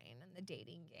done trying in the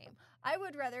dating game. I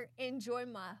would rather enjoy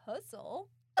my hustle.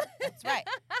 That's right.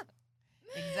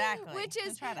 Exactly. Which Don't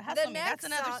is try to the hustle me. next That's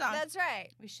another song. That's right.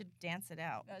 We should dance it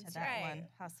out to That's that right. one.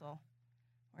 Hustle.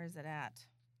 Where's it at?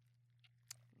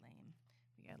 Lame.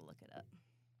 We gotta look it up.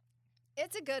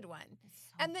 It's a good one. It's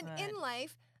so And then good. in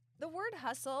life, the word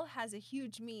hustle has a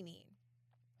huge meaning.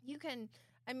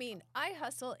 I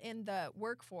hustle in the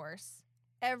workforce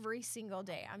every single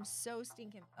day. I'm so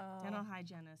stinking. Oh. Dental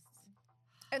hygienists.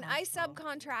 And I hustle.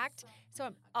 subcontract, so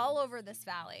I'm all over this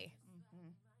valley.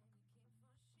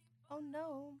 Oh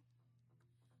no.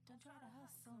 Don't try to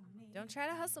hustle me. Don't try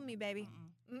to hustle me, baby.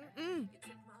 Mm-mm.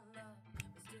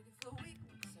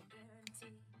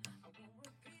 Oh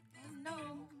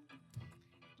no.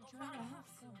 Don't try to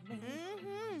hustle me.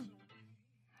 Mm-hmm.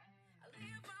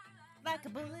 Like a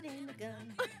bullet in the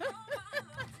gun. Oh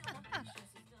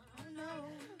no.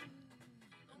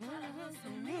 Don't try to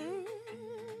hustle me.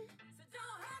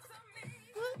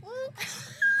 Woo, woo.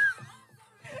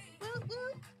 Woo,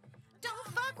 woo. Don't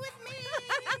fuck with me.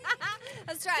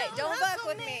 That's right. Don't fuck hustle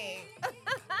with me. me.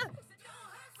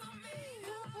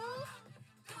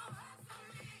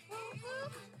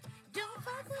 Don't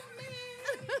fuck with me.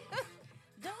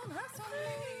 Don't hustle me.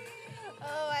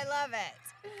 Oh, I love it.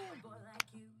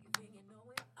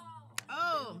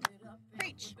 Oh,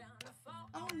 preach.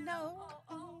 Oh no.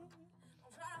 Oh.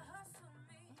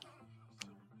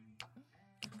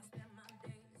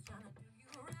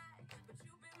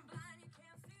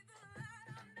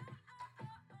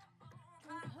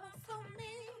 Don't hustle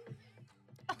me.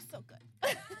 Oh, so good.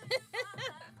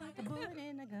 Like a bullet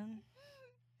in a gun.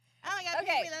 Oh my God,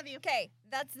 Okay. we love you. Okay,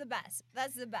 that's the best.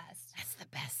 That's the best. That's the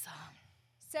best song.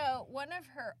 So one of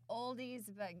her oldies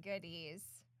but goodies,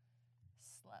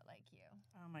 Slut Like You.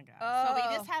 Oh my God. So we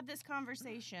Oh. just had this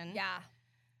conversation. Yeah.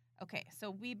 Okay,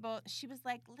 so she was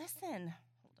like, listen,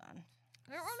 hold on.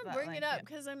 I don't want Slut to bring like it up you.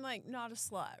 because I'm like not a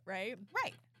slut, right?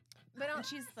 Right. But And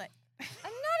she's like, I'm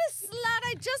not a slut.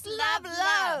 I just love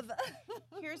Love, love.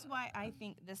 here's why I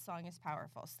think this song is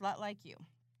powerful. Slut Like You.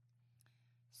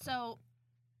 So,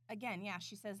 again, yeah,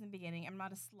 she says in the beginning, I'm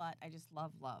not a slut. I just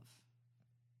love love.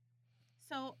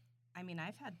 So, I've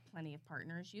had plenty of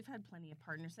partners. You've had plenty of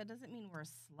partners. That doesn't mean we're a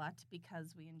slut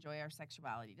because we enjoy our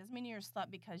sexuality. It doesn't mean you're a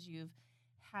slut because you've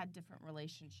had different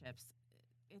relationships.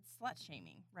 It's slut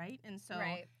shaming, right? And so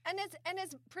right. And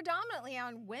it's predominantly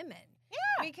on women. Yeah.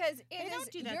 Because they it don't is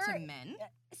do that your- to men.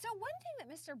 So one thing that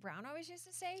Mr. Brown always used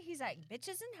to say, he's like,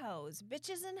 bitches and hoes,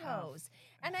 bitches and Oh. hoes.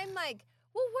 And I'm like,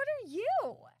 well, what are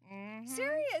you? Mhm.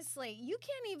 Seriously, you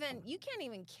can't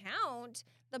even count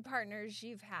the partners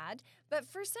you've had. But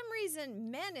for some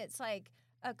reason, men, it's like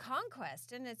a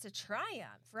conquest and it's a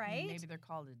triumph, right? Maybe they're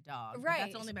called a dog. But Right.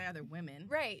 that's only by other women.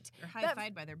 Right. They're But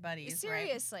high-fived by their buddies, right?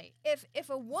 Seriously, if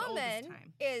a woman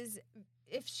time.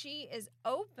 if she is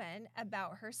open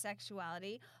about her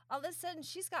sexuality, all of a sudden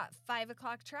she's got 5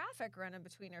 o'clock traffic running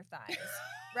between her thighs,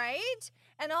 right?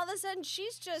 And all of a sudden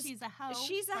she's just She's a hoe.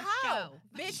 she's a for hoe. show.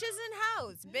 Bitches and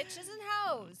hoes, bitches and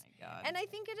hoes. Oh my God. And I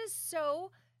think it is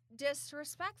so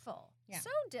disrespectful. Yeah. So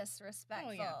disrespectful.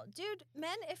 Oh, yeah. Dude,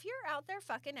 men, if you're out there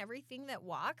fucking everything that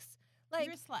walks, like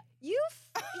You're a slut. you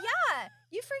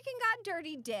you freaking got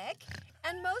dirty dick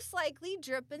and most likely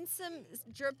dripping some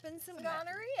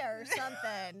gonorrhea or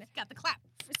something. Got the clap.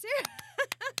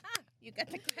 You got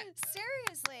the clap.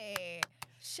 Seriously.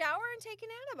 Shower and take an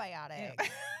antibiotic.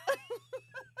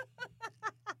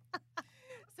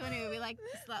 So anyway, we like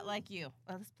Slut Like You.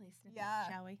 Well, let's play a snippet, Yeah.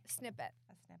 shall we? Snippet.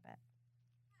 A snippet.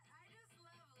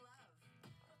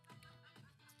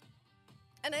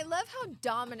 And I love how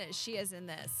dominant she is in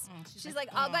this. She's like,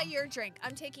 I'll buy your drink.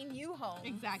 I'm taking you home.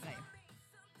 Exactly.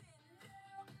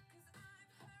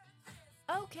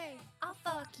 Okay, I'll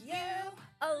fuck you.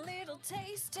 A little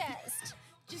taste test.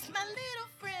 Just my little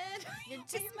friend. You're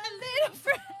just my little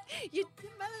friend. You're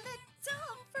my little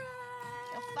friend.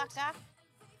 Oh, fucker.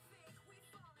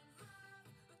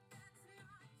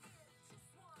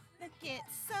 Let's get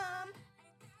some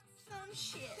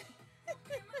shit.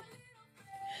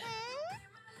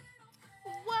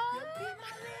 What? You'll be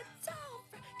my little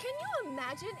friend. Can you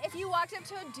imagine if you walked up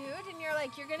to a dude and you're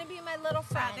like, you're gonna be my little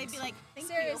friend? They'd be like, thank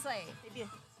seriously. you. They'd be like,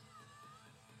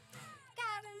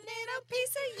 got a little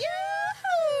piece of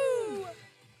you.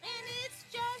 and it's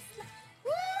just like,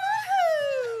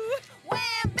 Woohoo!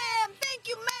 Wham, bam, thank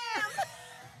you, ma'am.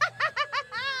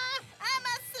 I'm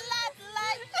a slut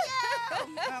like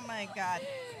you. Oh my God.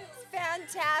 It's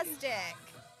fantastic.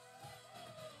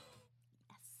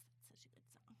 Yes, such a good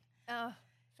song. Oh,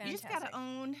 fantastic. You just gotta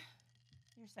own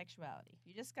your sexuality.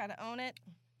 You just gotta own it,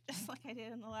 just like I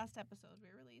did in the last episode we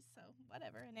released. So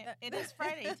whatever. And it is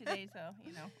Friday today, so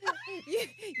you know.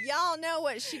 Y'all know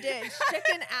what she did. She took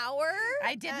an hour.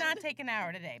 I did not take an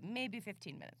hour today. Maybe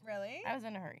 15 minutes. Really? I was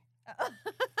in a hurry.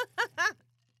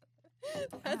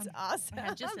 That's awesome. I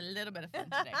had just a little bit of fun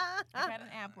today. I got an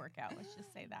ab workout. Let's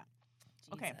just say that.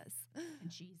 Okay.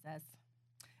 Jesus.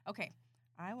 Okay.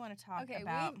 I want to talk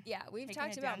about. We've taking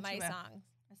talked it about down my to songs.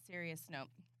 a serious note.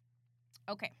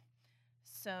 Okay.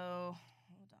 So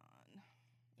hold on.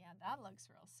 Yeah, that looks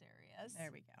real serious.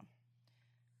 There we go.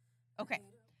 Okay.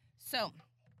 So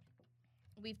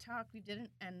we did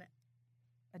an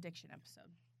addiction episode.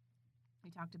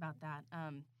 We talked about that.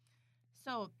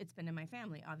 So it's been in my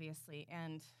family, obviously.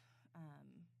 And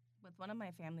with one of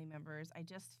my family members, I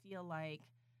just feel like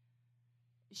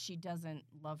she doesn't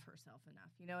love herself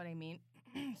enough. You know what I mean?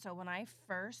 So when I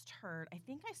first heard, I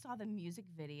think I saw the music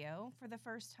video for the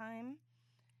first time,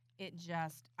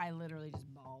 I literally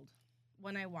just bawled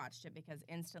when I watched it because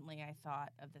instantly I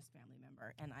thought of this family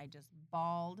member and I just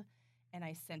bawled and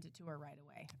I sent it to her right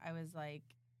away. I was like,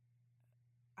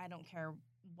 I don't care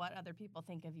what other people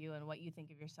think of you and what you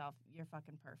think of yourself. You're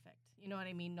fucking perfect. You know what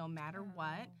I mean? No matter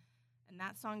what. And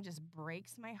that song just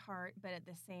breaks my heart. But at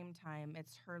the same time,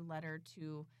 it's her letter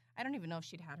to, I don't even know if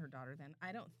she'd had her daughter then.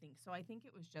 I don't think so. I think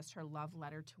it was just her love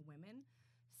letter to women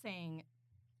saying,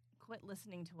 quit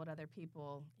listening to what other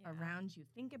people around you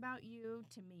think about you.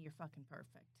 To me, you're fucking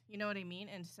perfect. You know what I mean?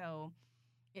 And so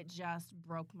it just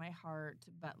broke my heart.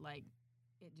 But like,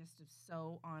 it just is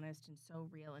so honest and so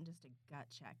real and just a gut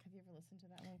check. Have you ever listened to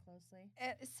that one closely?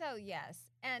 So, yes.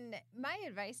 And my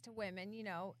advice to women,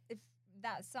 if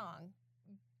that song,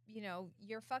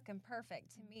 you're fucking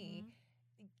perfect to me.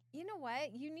 You know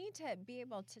what? You need to be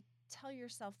able to tell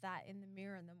yourself that in the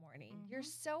mirror in the morning. You're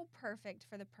so perfect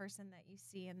for the person that you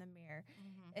see in the mirror.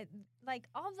 Like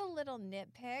all the little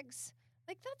nitpicks,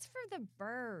 like that's for the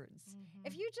birds.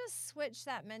 If you just switch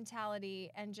that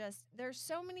mentality and there's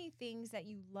so many things that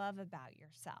you love about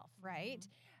yourself, right?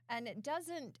 And it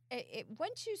doesn't,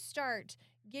 once you start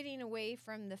getting away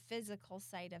from the physical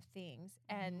side of things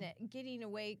and getting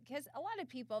away, because a lot of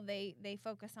people, they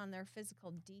focus on their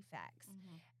physical defects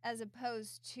as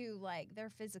opposed to like their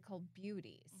physical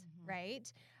beauties,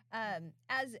 right?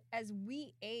 As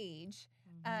we age,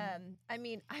 I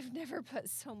mean, I've never put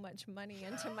so much money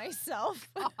into myself,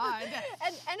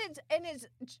 and it's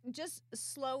just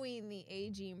slowing the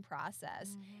aging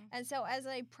process. And so, as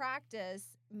I practice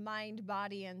mind,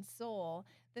 body, and soul,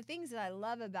 the things that I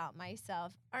love about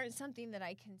myself aren't something that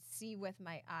I can see with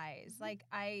my eyes. Like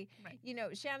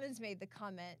Shannon's made the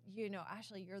comment,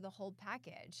 Ashley, you're the whole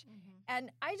package, and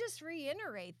I just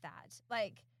reiterate that,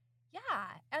 like,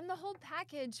 yeah, and the whole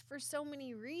package for so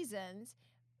many reasons.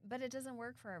 But it doesn't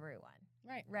work for everyone.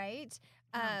 Right?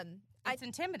 It's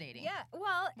intimidating. Yeah,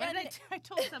 well. I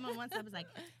told someone once, I was like,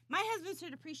 my husband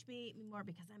should appreciate me more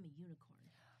because I'm a unicorn.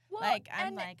 Well,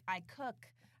 I cook.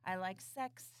 I like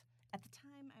sex. At the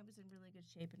time, I was in really good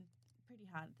shape and pretty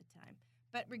hot at the time.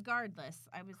 But regardless,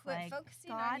 I was like,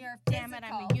 focusing God on your damn it,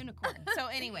 I'm a unicorn. So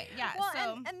anyway, yeah.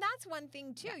 Well, and that's one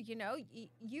thing too,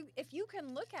 you if you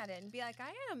can look at it and be like,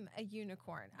 I am a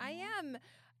unicorn. I am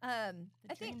I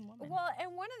think woman. Well,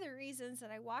 and one of the reasons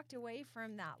that I walked away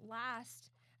from that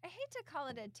last, I hate to call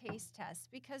it a taste test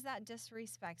because that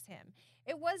disrespects him.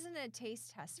 It wasn't a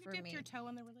taste test for me. You dipped your toe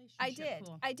in the relationship. I did.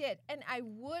 Cool. I did. And I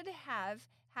would have,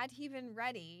 had he been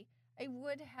ready, I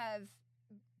would have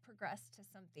progressed to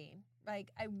something.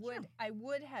 Like I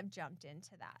would have jumped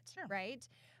into that, right?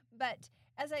 But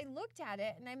as I looked at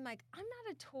it and I'm like, I'm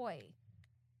not a toy.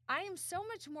 I am so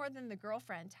much more than the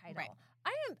girlfriend title. Right.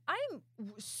 I'm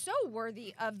so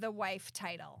worthy of the wife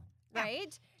title, Yeah,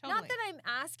 right? totally. Not that I'm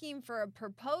asking for a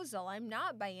proposal. I'm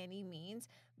not by any means.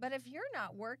 But if you're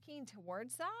not working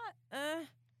towards that,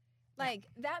 like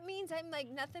that means I'm like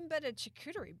nothing but a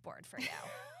charcuterie board for you,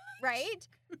 right?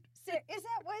 So is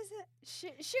that was it?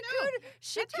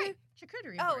 That's right.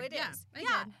 Charcuterie Oh, board. it Yeah, is. I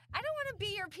Yeah, did. I don't want to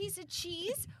be your piece of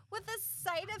cheese with a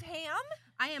side of ham.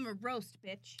 I am a roast,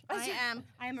 bitch. I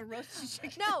am a roasted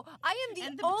chicken. No, I am the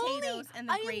And the only. potatoes and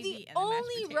the I am gravy the and the mashed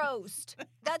only potatoes. roast.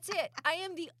 That's it. I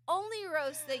am the only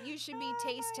roast that you should be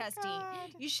taste testing.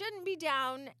 You shouldn't be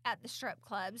down at the strip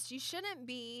clubs. You shouldn't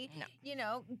be,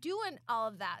 No. doing all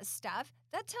of that stuff.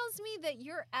 That tells me that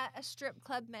you're at a strip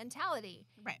club mentality,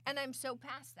 Right. and I'm so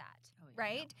past that. Oh, yeah,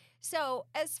 Right. So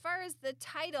as far as the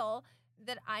title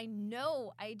that I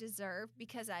know I deserve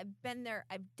because I've been there,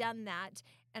 I've done that,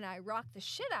 and I rock the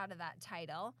shit out of that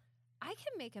title, I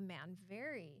can make a man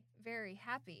very, very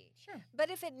happy. Sure. But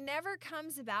if it never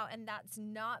comes about and that's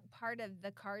not part of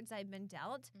the cards I've been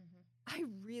dealt, I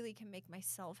really can make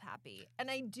myself happy. And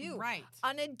I do Right.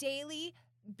 on a daily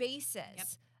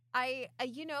basis. I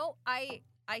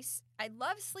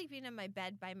love sleeping in my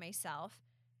bed by myself,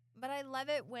 but I loved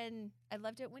it when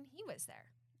he was there.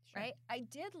 Sure. Right? I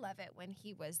did love it when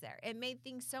he was there. It made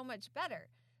things so much better.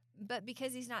 But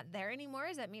because he's not there anymore,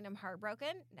 does that mean I'm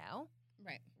heartbroken? No.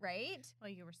 Right. Right? Well,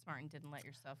 you were smart and didn't let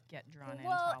yourself get drawn into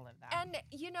Well, all of that. And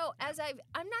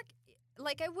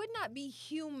I would not be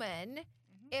human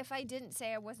if I didn't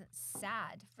say I wasn't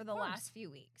sad for the course. last few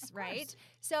weeks, Of right? course.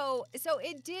 So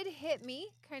it did hit me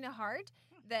kind of hard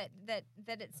that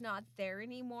it's not there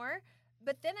anymore.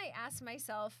 But then I asked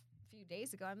myself a few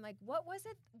days ago, I'm like, what was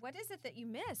it? What is it that you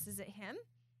miss? Is it him?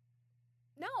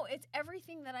 No, it's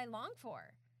everything that I long for.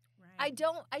 Right.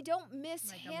 I don't miss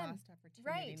like him. a lost opportunity.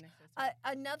 Right. necessary.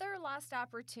 Another lost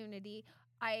opportunity.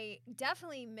 I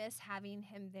definitely miss having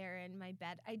him there in my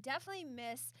bed. I definitely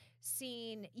miss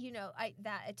seeing,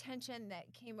 that attention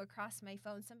that came across my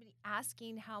phone, somebody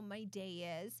asking how my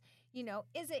day is.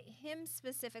 Is it him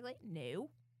specifically?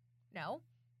 No,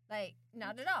 like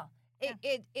not at all.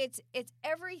 It's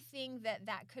everything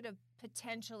that could have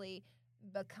potentially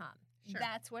become. Sure.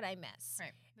 That's what I miss.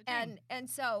 Right. The dream. And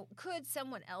so could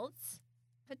someone else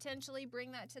potentially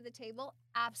bring that to the table?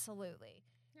 Absolutely.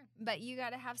 Yeah. But you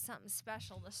got to have something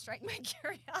special to strike my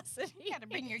curiosity. You gotta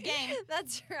bring your game.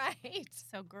 That's right.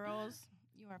 So, girls,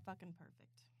 you are fucking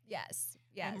perfect. Yes.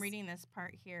 I'm reading this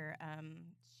part here.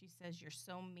 She says, you're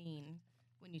so mean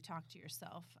when you talk to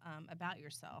yourself about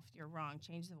yourself. You're wrong.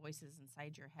 Change the voices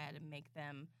inside your head and make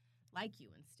them like you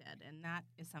instead. And that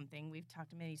is something we've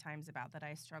talked many times about that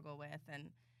I struggle with.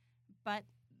 But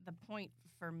the point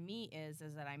for me is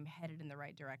that I'm headed in the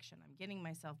right direction. I'm getting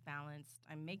myself balanced.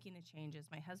 I'm making the changes.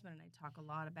 My husband and I talk a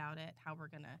lot about it, how we're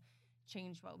going to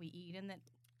change what we eat, and that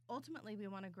ultimately we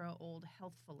want to grow old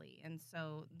healthfully. And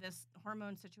so this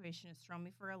hormone situation has thrown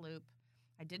me for a loop.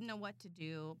 I didn't know what to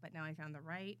do, but now I found the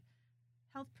right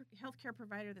healthcare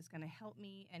provider that's going to help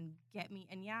me and get me.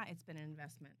 And yeah, it's been an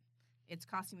investment. It's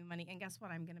costing me money. And guess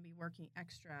what? I'm going to be working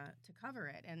extra to cover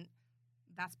it. And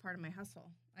that's part of my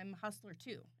hustle. I'm a hustler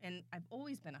too. And I've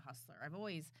always been a hustler. I've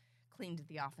always cleaned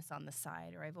the office on the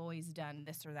side, or I've always done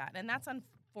this or that. And that's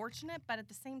unfortunate. But at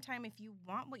the same time, if you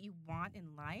want what you want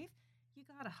in life, you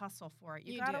got to hustle for it.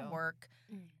 You got to work.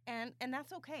 And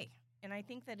that's okay. And I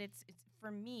think that it's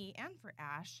for me and for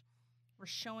Ash, we're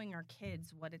showing our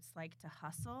kids what it's like to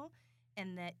hustle,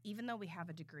 and that even though we have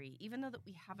a degree, even though that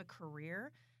we have a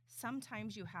career,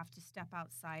 sometimes you have to step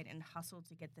outside and hustle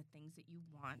to get the things that you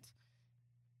want.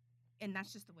 And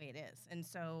that's just the way it is. And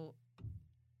so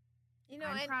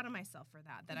I'm proud of myself for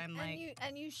that I'm like...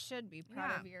 And you should be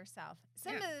proud of yourself.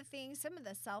 Some of the things, some of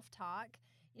the self-talk,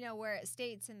 where it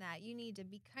states in that you need to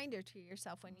be kinder to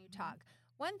yourself when you talk.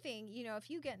 One thing, if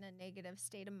you get in a negative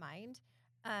state of mind,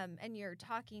 and you're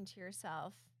talking to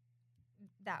yourself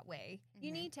that way,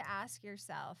 you need to ask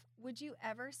yourself, would you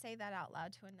ever say that out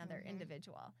loud to another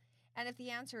individual? And if the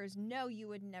answer is no, you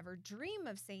would never dream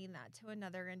of saying that to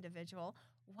another individual,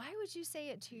 why would you say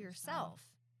it to yourself?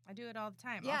 I do it all the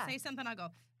time. Yeah. I'll say something, I'll go,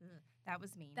 that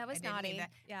was mean. That was I didn't mean naughty. that.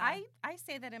 Yeah. I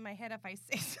say that in my head if I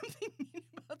say something mean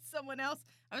about someone else.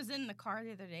 I was in the car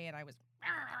the other day and I was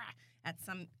at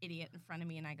some idiot in front of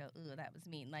me and I go, ooh, that was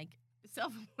mean. Like,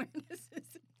 self-awareness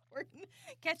is important.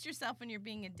 Catch yourself when you're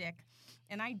being a dick.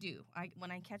 And I do.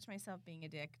 When I catch myself being a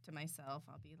dick to myself,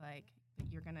 I'll be like,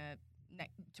 you're going to...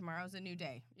 tomorrow's a new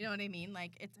day. You know what I mean?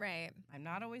 Like, it's right. I'm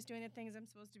not always doing the things I'm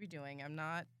supposed to be doing.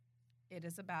 It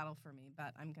is a battle for me,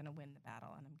 but I'm going to win the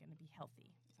battle and I'm going to be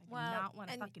healthy. I Well, not want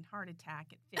a and- fucking heart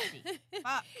attack at 50.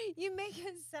 Fuck. You make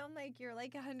it sound like you're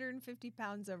like 150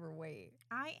 pounds overweight.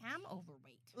 I am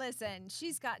overweight. Listen,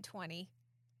 she's got 20.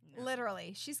 No.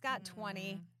 Literally, she's got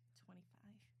 20.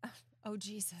 25. Oh,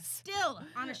 Jesus. Still,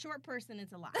 on a short person,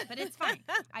 it's a lot, but it's fine.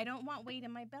 I don't want weight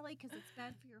in my belly because it's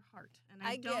bad for your heart. And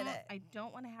I get it. I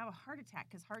don't want to have a heart attack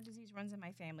because heart disease runs in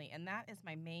my family, and that is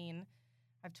my main.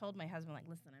 I've told my husband, like,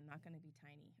 listen, I'm not going to be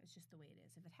tiny. It's just the way it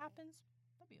is. If it happens,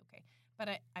 that'll be okay.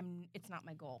 But it's not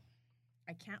my goal.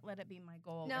 I can't let it be my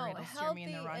goal. No, or it'll steer me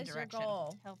in the healthy wrong is your direction.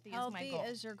 goal. Healthy is Healthy my goal.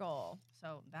 is your goal.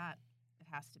 So that it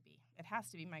has to be. It has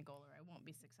to be my goal, or I won't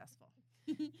be successful.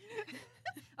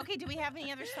 Okay, do we have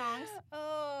any other songs?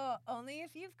 Oh, only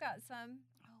if you've got some.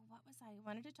 Oh, what was I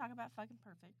wanted to talk about? Fucking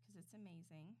Perfect because it's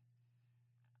amazing.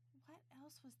 What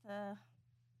else was the?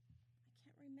 I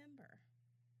can't remember.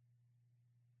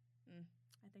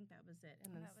 I think that was it.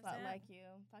 And then That was Slut it? Like You,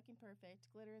 Fucking Perfect,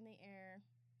 Glitter in the Air,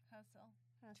 Hustle.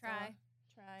 Hustle, Try.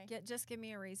 Try. Just give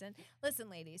me a reason. Listen,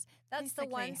 ladies, that's the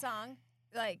Basically. one song.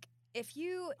 Like, if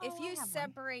you Oh, I have one.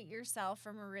 separate yourself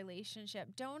from a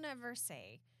relationship, don't ever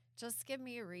say, "Just give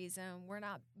me a reason. We're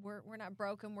not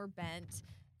broken. We're bent."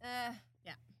 Yeah.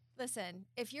 Listen,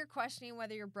 if you're questioning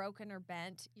whether you're broken or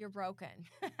bent, you're broken.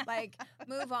 Like,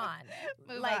 move on.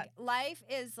 Move Like, life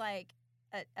is like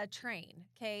a train.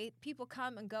 Okay, people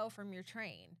come and go from your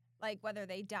train. Like, whether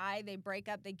they die, they break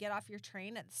up, they get off your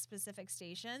train at specific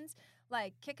stations.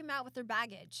 Like, kick them out with their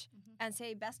baggage Mhm. and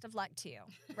say best of luck to you,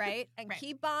 right? And Right.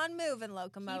 keep on moving,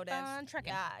 locomotive. Keep on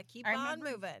trucking. Yeah, keep I on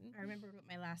remember- moving. I remember what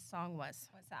my last song was.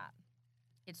 What's that?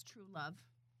 It's True Love.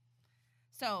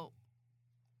 So,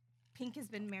 Pink has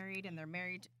been married, and their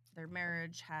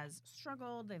marriage has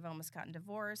struggled. They've almost gotten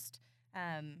divorced.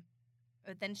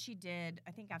 But then she did,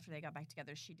 I think after they got back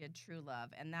together, she did True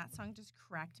Love. And that song just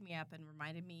cracked me up and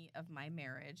reminded me of my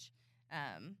marriage.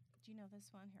 Do you know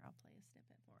this one? Here, I'll play a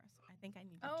snippet for us. I think I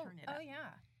need to turn it up.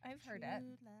 yeah, I've heard True it.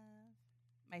 Love.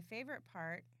 My favorite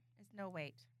part is no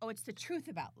wait. Oh, it's the truth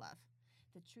about love.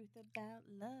 The truth about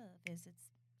love is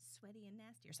it's sweaty and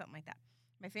nasty or something like that.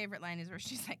 My favorite line is where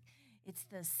she's like, "It's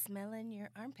the smell in your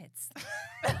armpits,"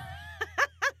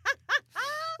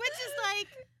 which is like,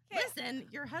 listen,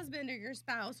 your husband or your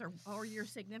spouse or your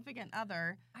significant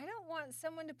other. I don't want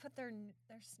someone to put their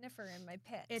sniffer in my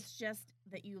pit. It's just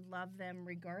that you love them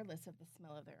regardless of the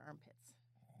smell of their armpits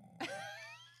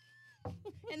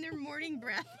and their morning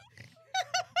breath.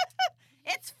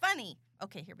 It's funny.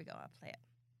 Okay, here we go. I'll play it.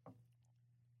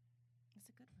 It's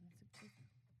a good one.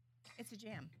 It's a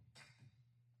jam.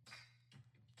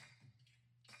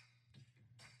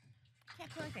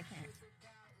 Can't feel like I can't.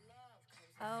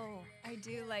 Oh, I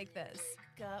do like this.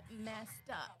 Got messed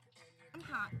up. I'm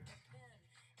hot.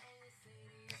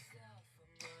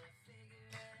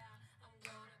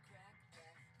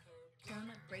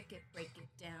 Gonna break it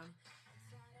down.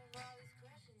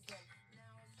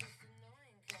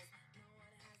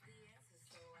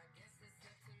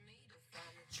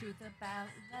 Truth about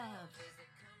love.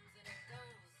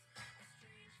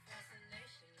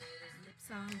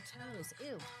 Lips on toes.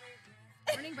 Ew.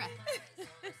 Morning breath.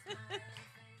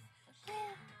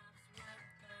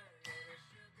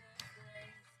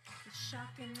 It's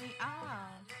shocking me all.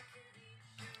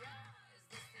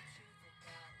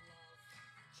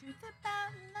 Truth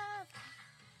about love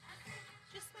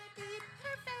just might be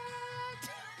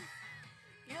perfect.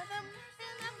 You're the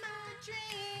man of my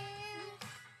dreams.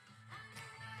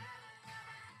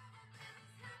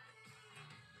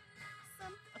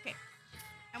 Okay,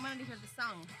 I wanted to hear the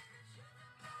song.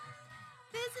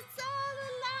 This is all a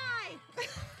lie.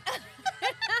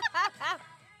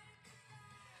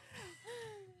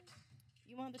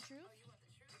 You want the truth?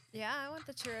 Yeah, I want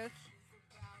the truth.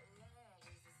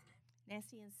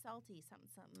 Nasty and salty,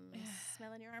 something,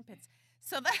 smelling your armpits.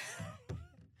 So that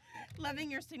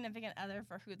loving your significant other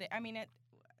for who they. I mean,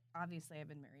 obviously, I've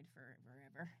been married for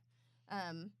forever.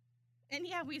 And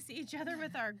yeah, we see each other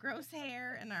with our gross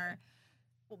hair and our.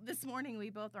 Well, this morning,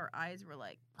 our eyes were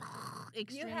like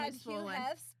extremely You had Hugh swollen.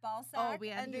 Hef's ball sack Oh, we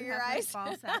had under Hugh your Hefner's eyes.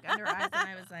 ball sack under our eyes, and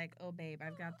I was like, "Oh, babe,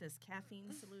 I've got this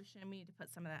caffeine solution. We need to put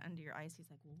some of that under your eyes." He's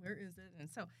like, "Well, where is it?" And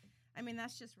so, I mean,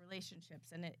 that's just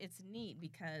relationships, and it's neat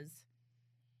because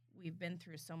we've been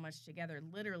through so much together,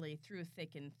 literally through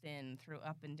thick and thin, through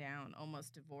up and down,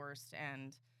 almost divorced,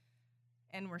 and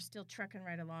we're still trucking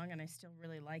right along, and I still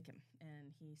really like him,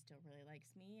 and he still really likes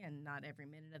me, and not every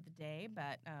minute of the day,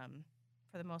 but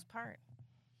for the most part.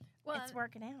 Well, it's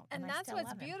working out. And I that's still what's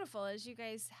love him. beautiful is you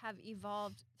guys have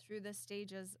evolved through the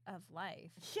stages of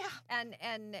life. Yeah. And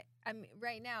I mean,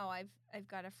 right now I've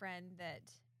got a friend that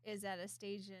is at a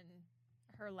stage in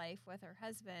her life with her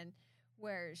husband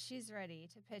where she's ready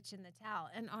to pitch in the towel.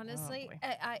 And honestly,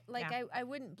 boy. I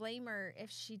wouldn't blame her if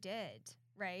she did,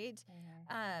 right?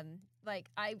 Like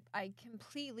I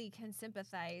completely can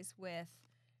sympathize with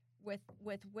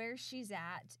where she's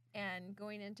at and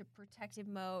going into protective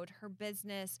mode, her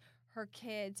business, her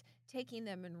kids, taking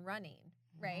them and running,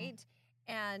 right?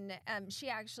 And she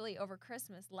actually over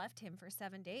Christmas left him for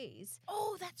 7 days.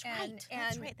 Oh, that's And- right.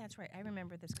 and- That's right. I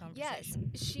remember this Yes,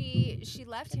 conversation. she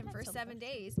left him Isn't for that so 7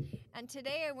 days. And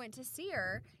today I went to see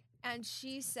her, and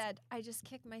she said, "I just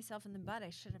kicked myself in the butt. I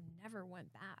should have never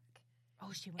went back."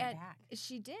 Oh, she went And back.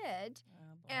 she did,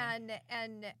 Oh, boy.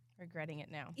 and Regretting it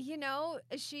now. you know,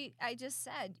 I just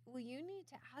said, well, you need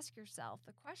to ask yourself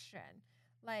the question,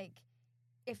 like,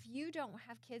 if you don't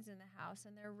have kids in the house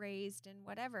and they're raised and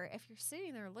whatever, if you're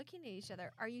sitting there looking at each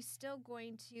other, are you still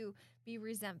going to be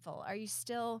resentful? Are you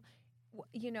still,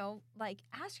 like,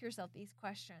 ask yourself these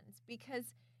questions?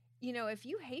 Because, if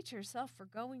you hate yourself for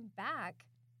going back,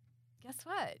 guess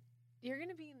what? You're going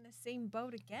to be in the same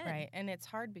boat again. Right. And it's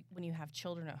hard when you have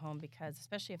children at home because,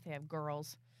 especially if they have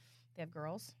girls,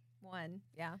 One,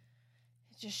 yeah.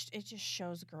 it just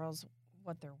shows girls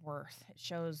what they're worth. It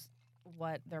shows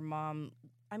what their mom,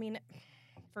 I mean,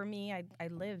 for me, I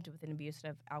lived with an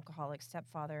abusive alcoholic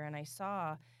stepfather, and I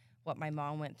saw what my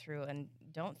mom went through. And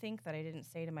don't think that I didn't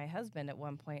say to my husband at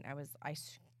one point, I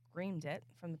screamed it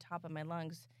from the top of my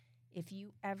lungs. If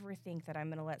you ever think that I'm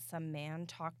going to let some man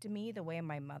talk to me the way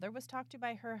my mother was talked to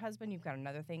by her husband, you've got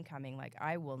another thing coming. Like,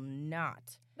 I will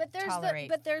not But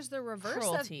tolerate there's the reverse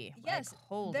cruelty. of yes. Like,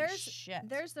 holy there's shit.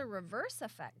 there's the reverse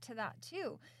effect to that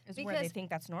too. Is where they because- think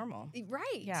that's normal.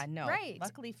 Right. Yeah, no. Right.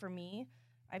 Luckily for me,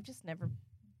 I've just never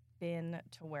been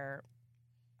to where,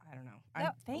 I don't know.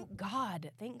 That- Thank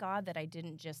God that I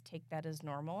didn't just take that as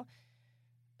normal.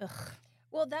 Ugh.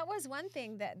 Well, that was one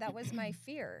thing that was my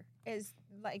fear is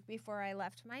like before I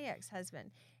left my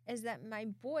ex-husband is that my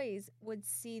boys would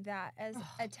see that as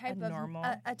a type of normal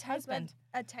a type husband.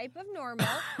 of a type of normal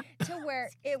to where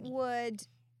it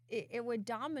would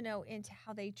domino into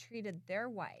how they treated their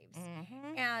wives.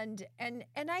 Mhm.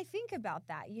 And I think about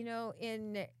that,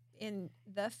 in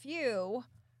the few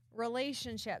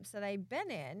relationships that I've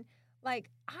been in, like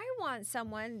I want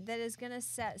someone that is going to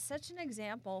set such an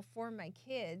example for my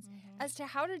kids as to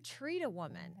how to treat a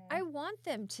woman. I want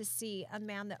them to see a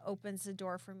man that opens the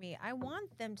door for me. I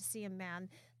want them to see a man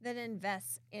that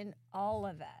invests in all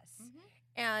of us.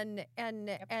 And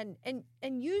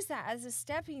use that as a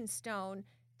stepping stone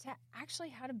to actually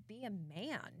how to be a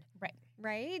man. Right.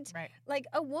 Right? Right. Like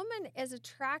a woman is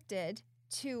attracted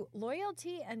to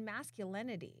loyalty and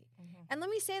masculinity. And let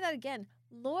me say that again,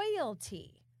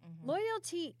 loyalty.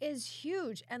 Loyalty is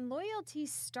huge, and loyalty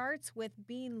starts with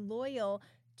being loyal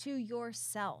to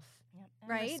yourself, Yep. And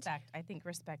right? Respect. I think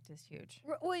respect is huge.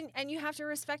 And you have to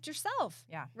respect yourself.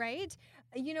 Yeah. Right?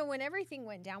 When everything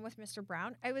went down with Mr.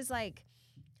 Brown, I was like,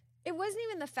 it wasn't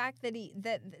even the fact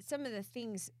that some of the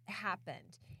things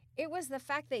happened. It was the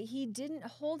fact that he didn't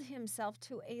hold himself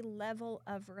to a level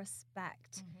of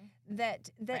respect. That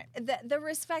the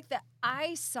respect that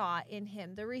I saw in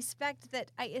him, the respect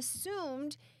that I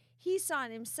assumed he saw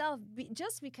in himself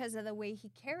just because of the way he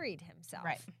carried himself.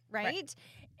 Right?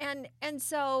 And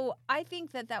so I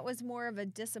think that was more of a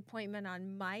disappointment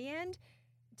on my end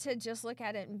to just look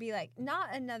at it and be like,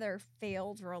 not another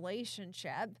failed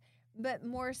relationship, but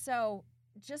more so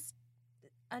just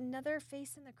another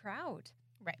face in the crowd.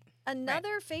 Right.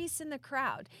 Another face in the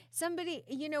crowd. Somebody,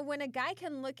 when a guy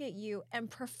can look at you and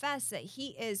profess that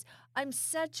I'm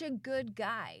such a good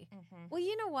guy. Well,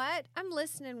 you know what? I'm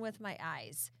listening with my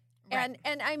eyes. Right.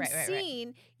 And I'm Right.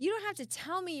 seeing, you don't have to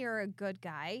tell me you're a good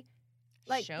guy.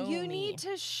 Like, Show you me. need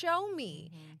to show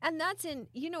me. And that's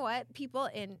people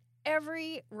in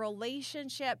every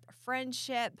relationship,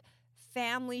 friendship,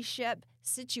 familyship,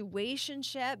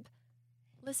 situationship,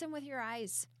 listen with your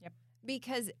eyes. Yep.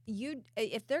 Because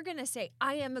if they're going to say,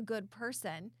 I am a good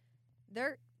person,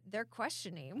 they're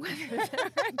questioning whether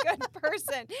they're a good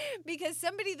person, because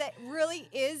somebody that really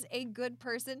is a good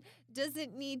person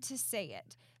doesn't need to say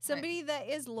it. Somebody that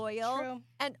is loyal True.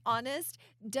 and honest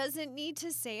doesn't need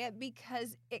to say it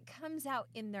because it comes out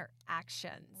in their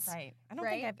actions. Right. I don't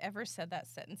Right? think I've ever said that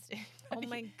sentence to Oh anybody.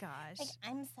 my gosh. Like,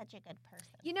 I'm such a good person.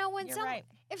 When You're right.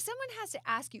 if someone has to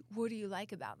ask you, what do you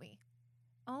like about me?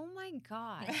 Oh my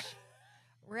gosh.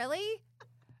 Really?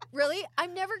 Really?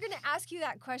 I'm never going to ask you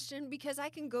that question because I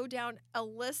can go down a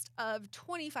list of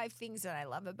 25 things that I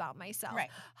love about myself. Right.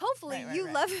 Hopefully Right.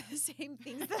 you love the same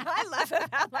things that I love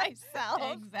about myself.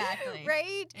 Exactly.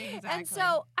 Right? Exactly. And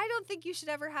so I don't think you should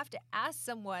ever have to ask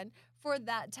someone for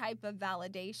that type of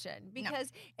validation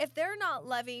because if they're not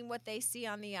loving what they see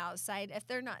on the outside, if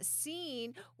they're not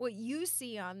seeing what you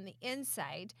see on the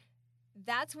inside,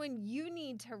 that's when you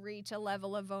need to reach a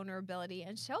level of vulnerability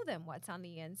and show them what's on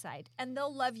the inside. And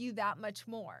they'll love you that much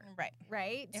more. Right.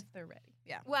 Right? If they're ready.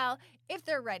 Yeah. Well, if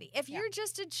they're ready. If Yeah. you're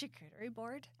just a charcuterie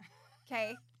board,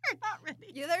 okay, They're not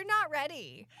ready. they're not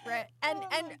ready. Right? And Oh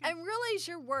my and realize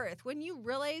your worth. When you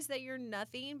realize that you're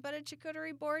nothing but a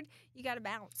charcuterie board, you got to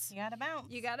bounce. You gotta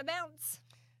bounce. You got to bounce.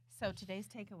 So today's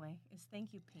takeaway is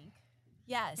thank you, Pink.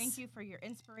 Yes. Thank you for your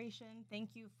inspiration. Thank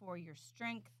you for your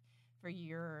strength, for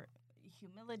your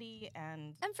humility,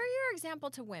 and And for your example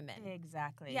to women.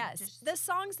 exactly. Yes. Just- The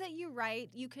songs that you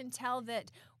write, you can tell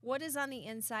that what is on the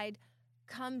inside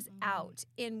comes out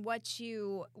in what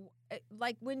you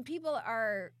like when people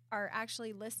are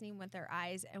actually listening with their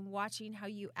eyes and watching how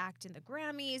you act in the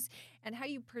Grammys and how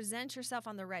you present yourself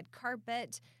on the red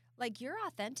carpet. Like you're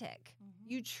authentic.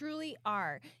 You truly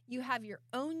are. You have your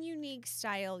own unique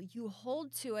style. You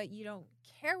hold to it. You don't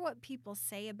care what people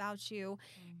say about you.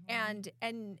 And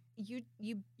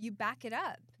you back it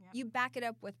up. Yep. You back it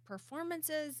up with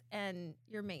performances, and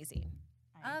you're amazing.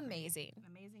 I agree. Amazing. An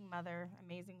amazing mother,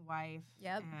 amazing wife,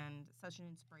 Yep. and such an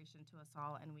inspiration to us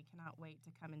all. And we cannot wait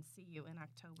to come and see you in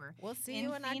October. We'll see In you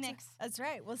in October. Phoenix. That's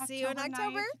right. We'll see you in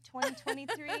October October. 9th,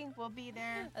 2023. We'll be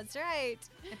there. That's right.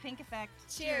 The Pink Effect.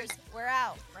 Cheers. We're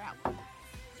out. We're out.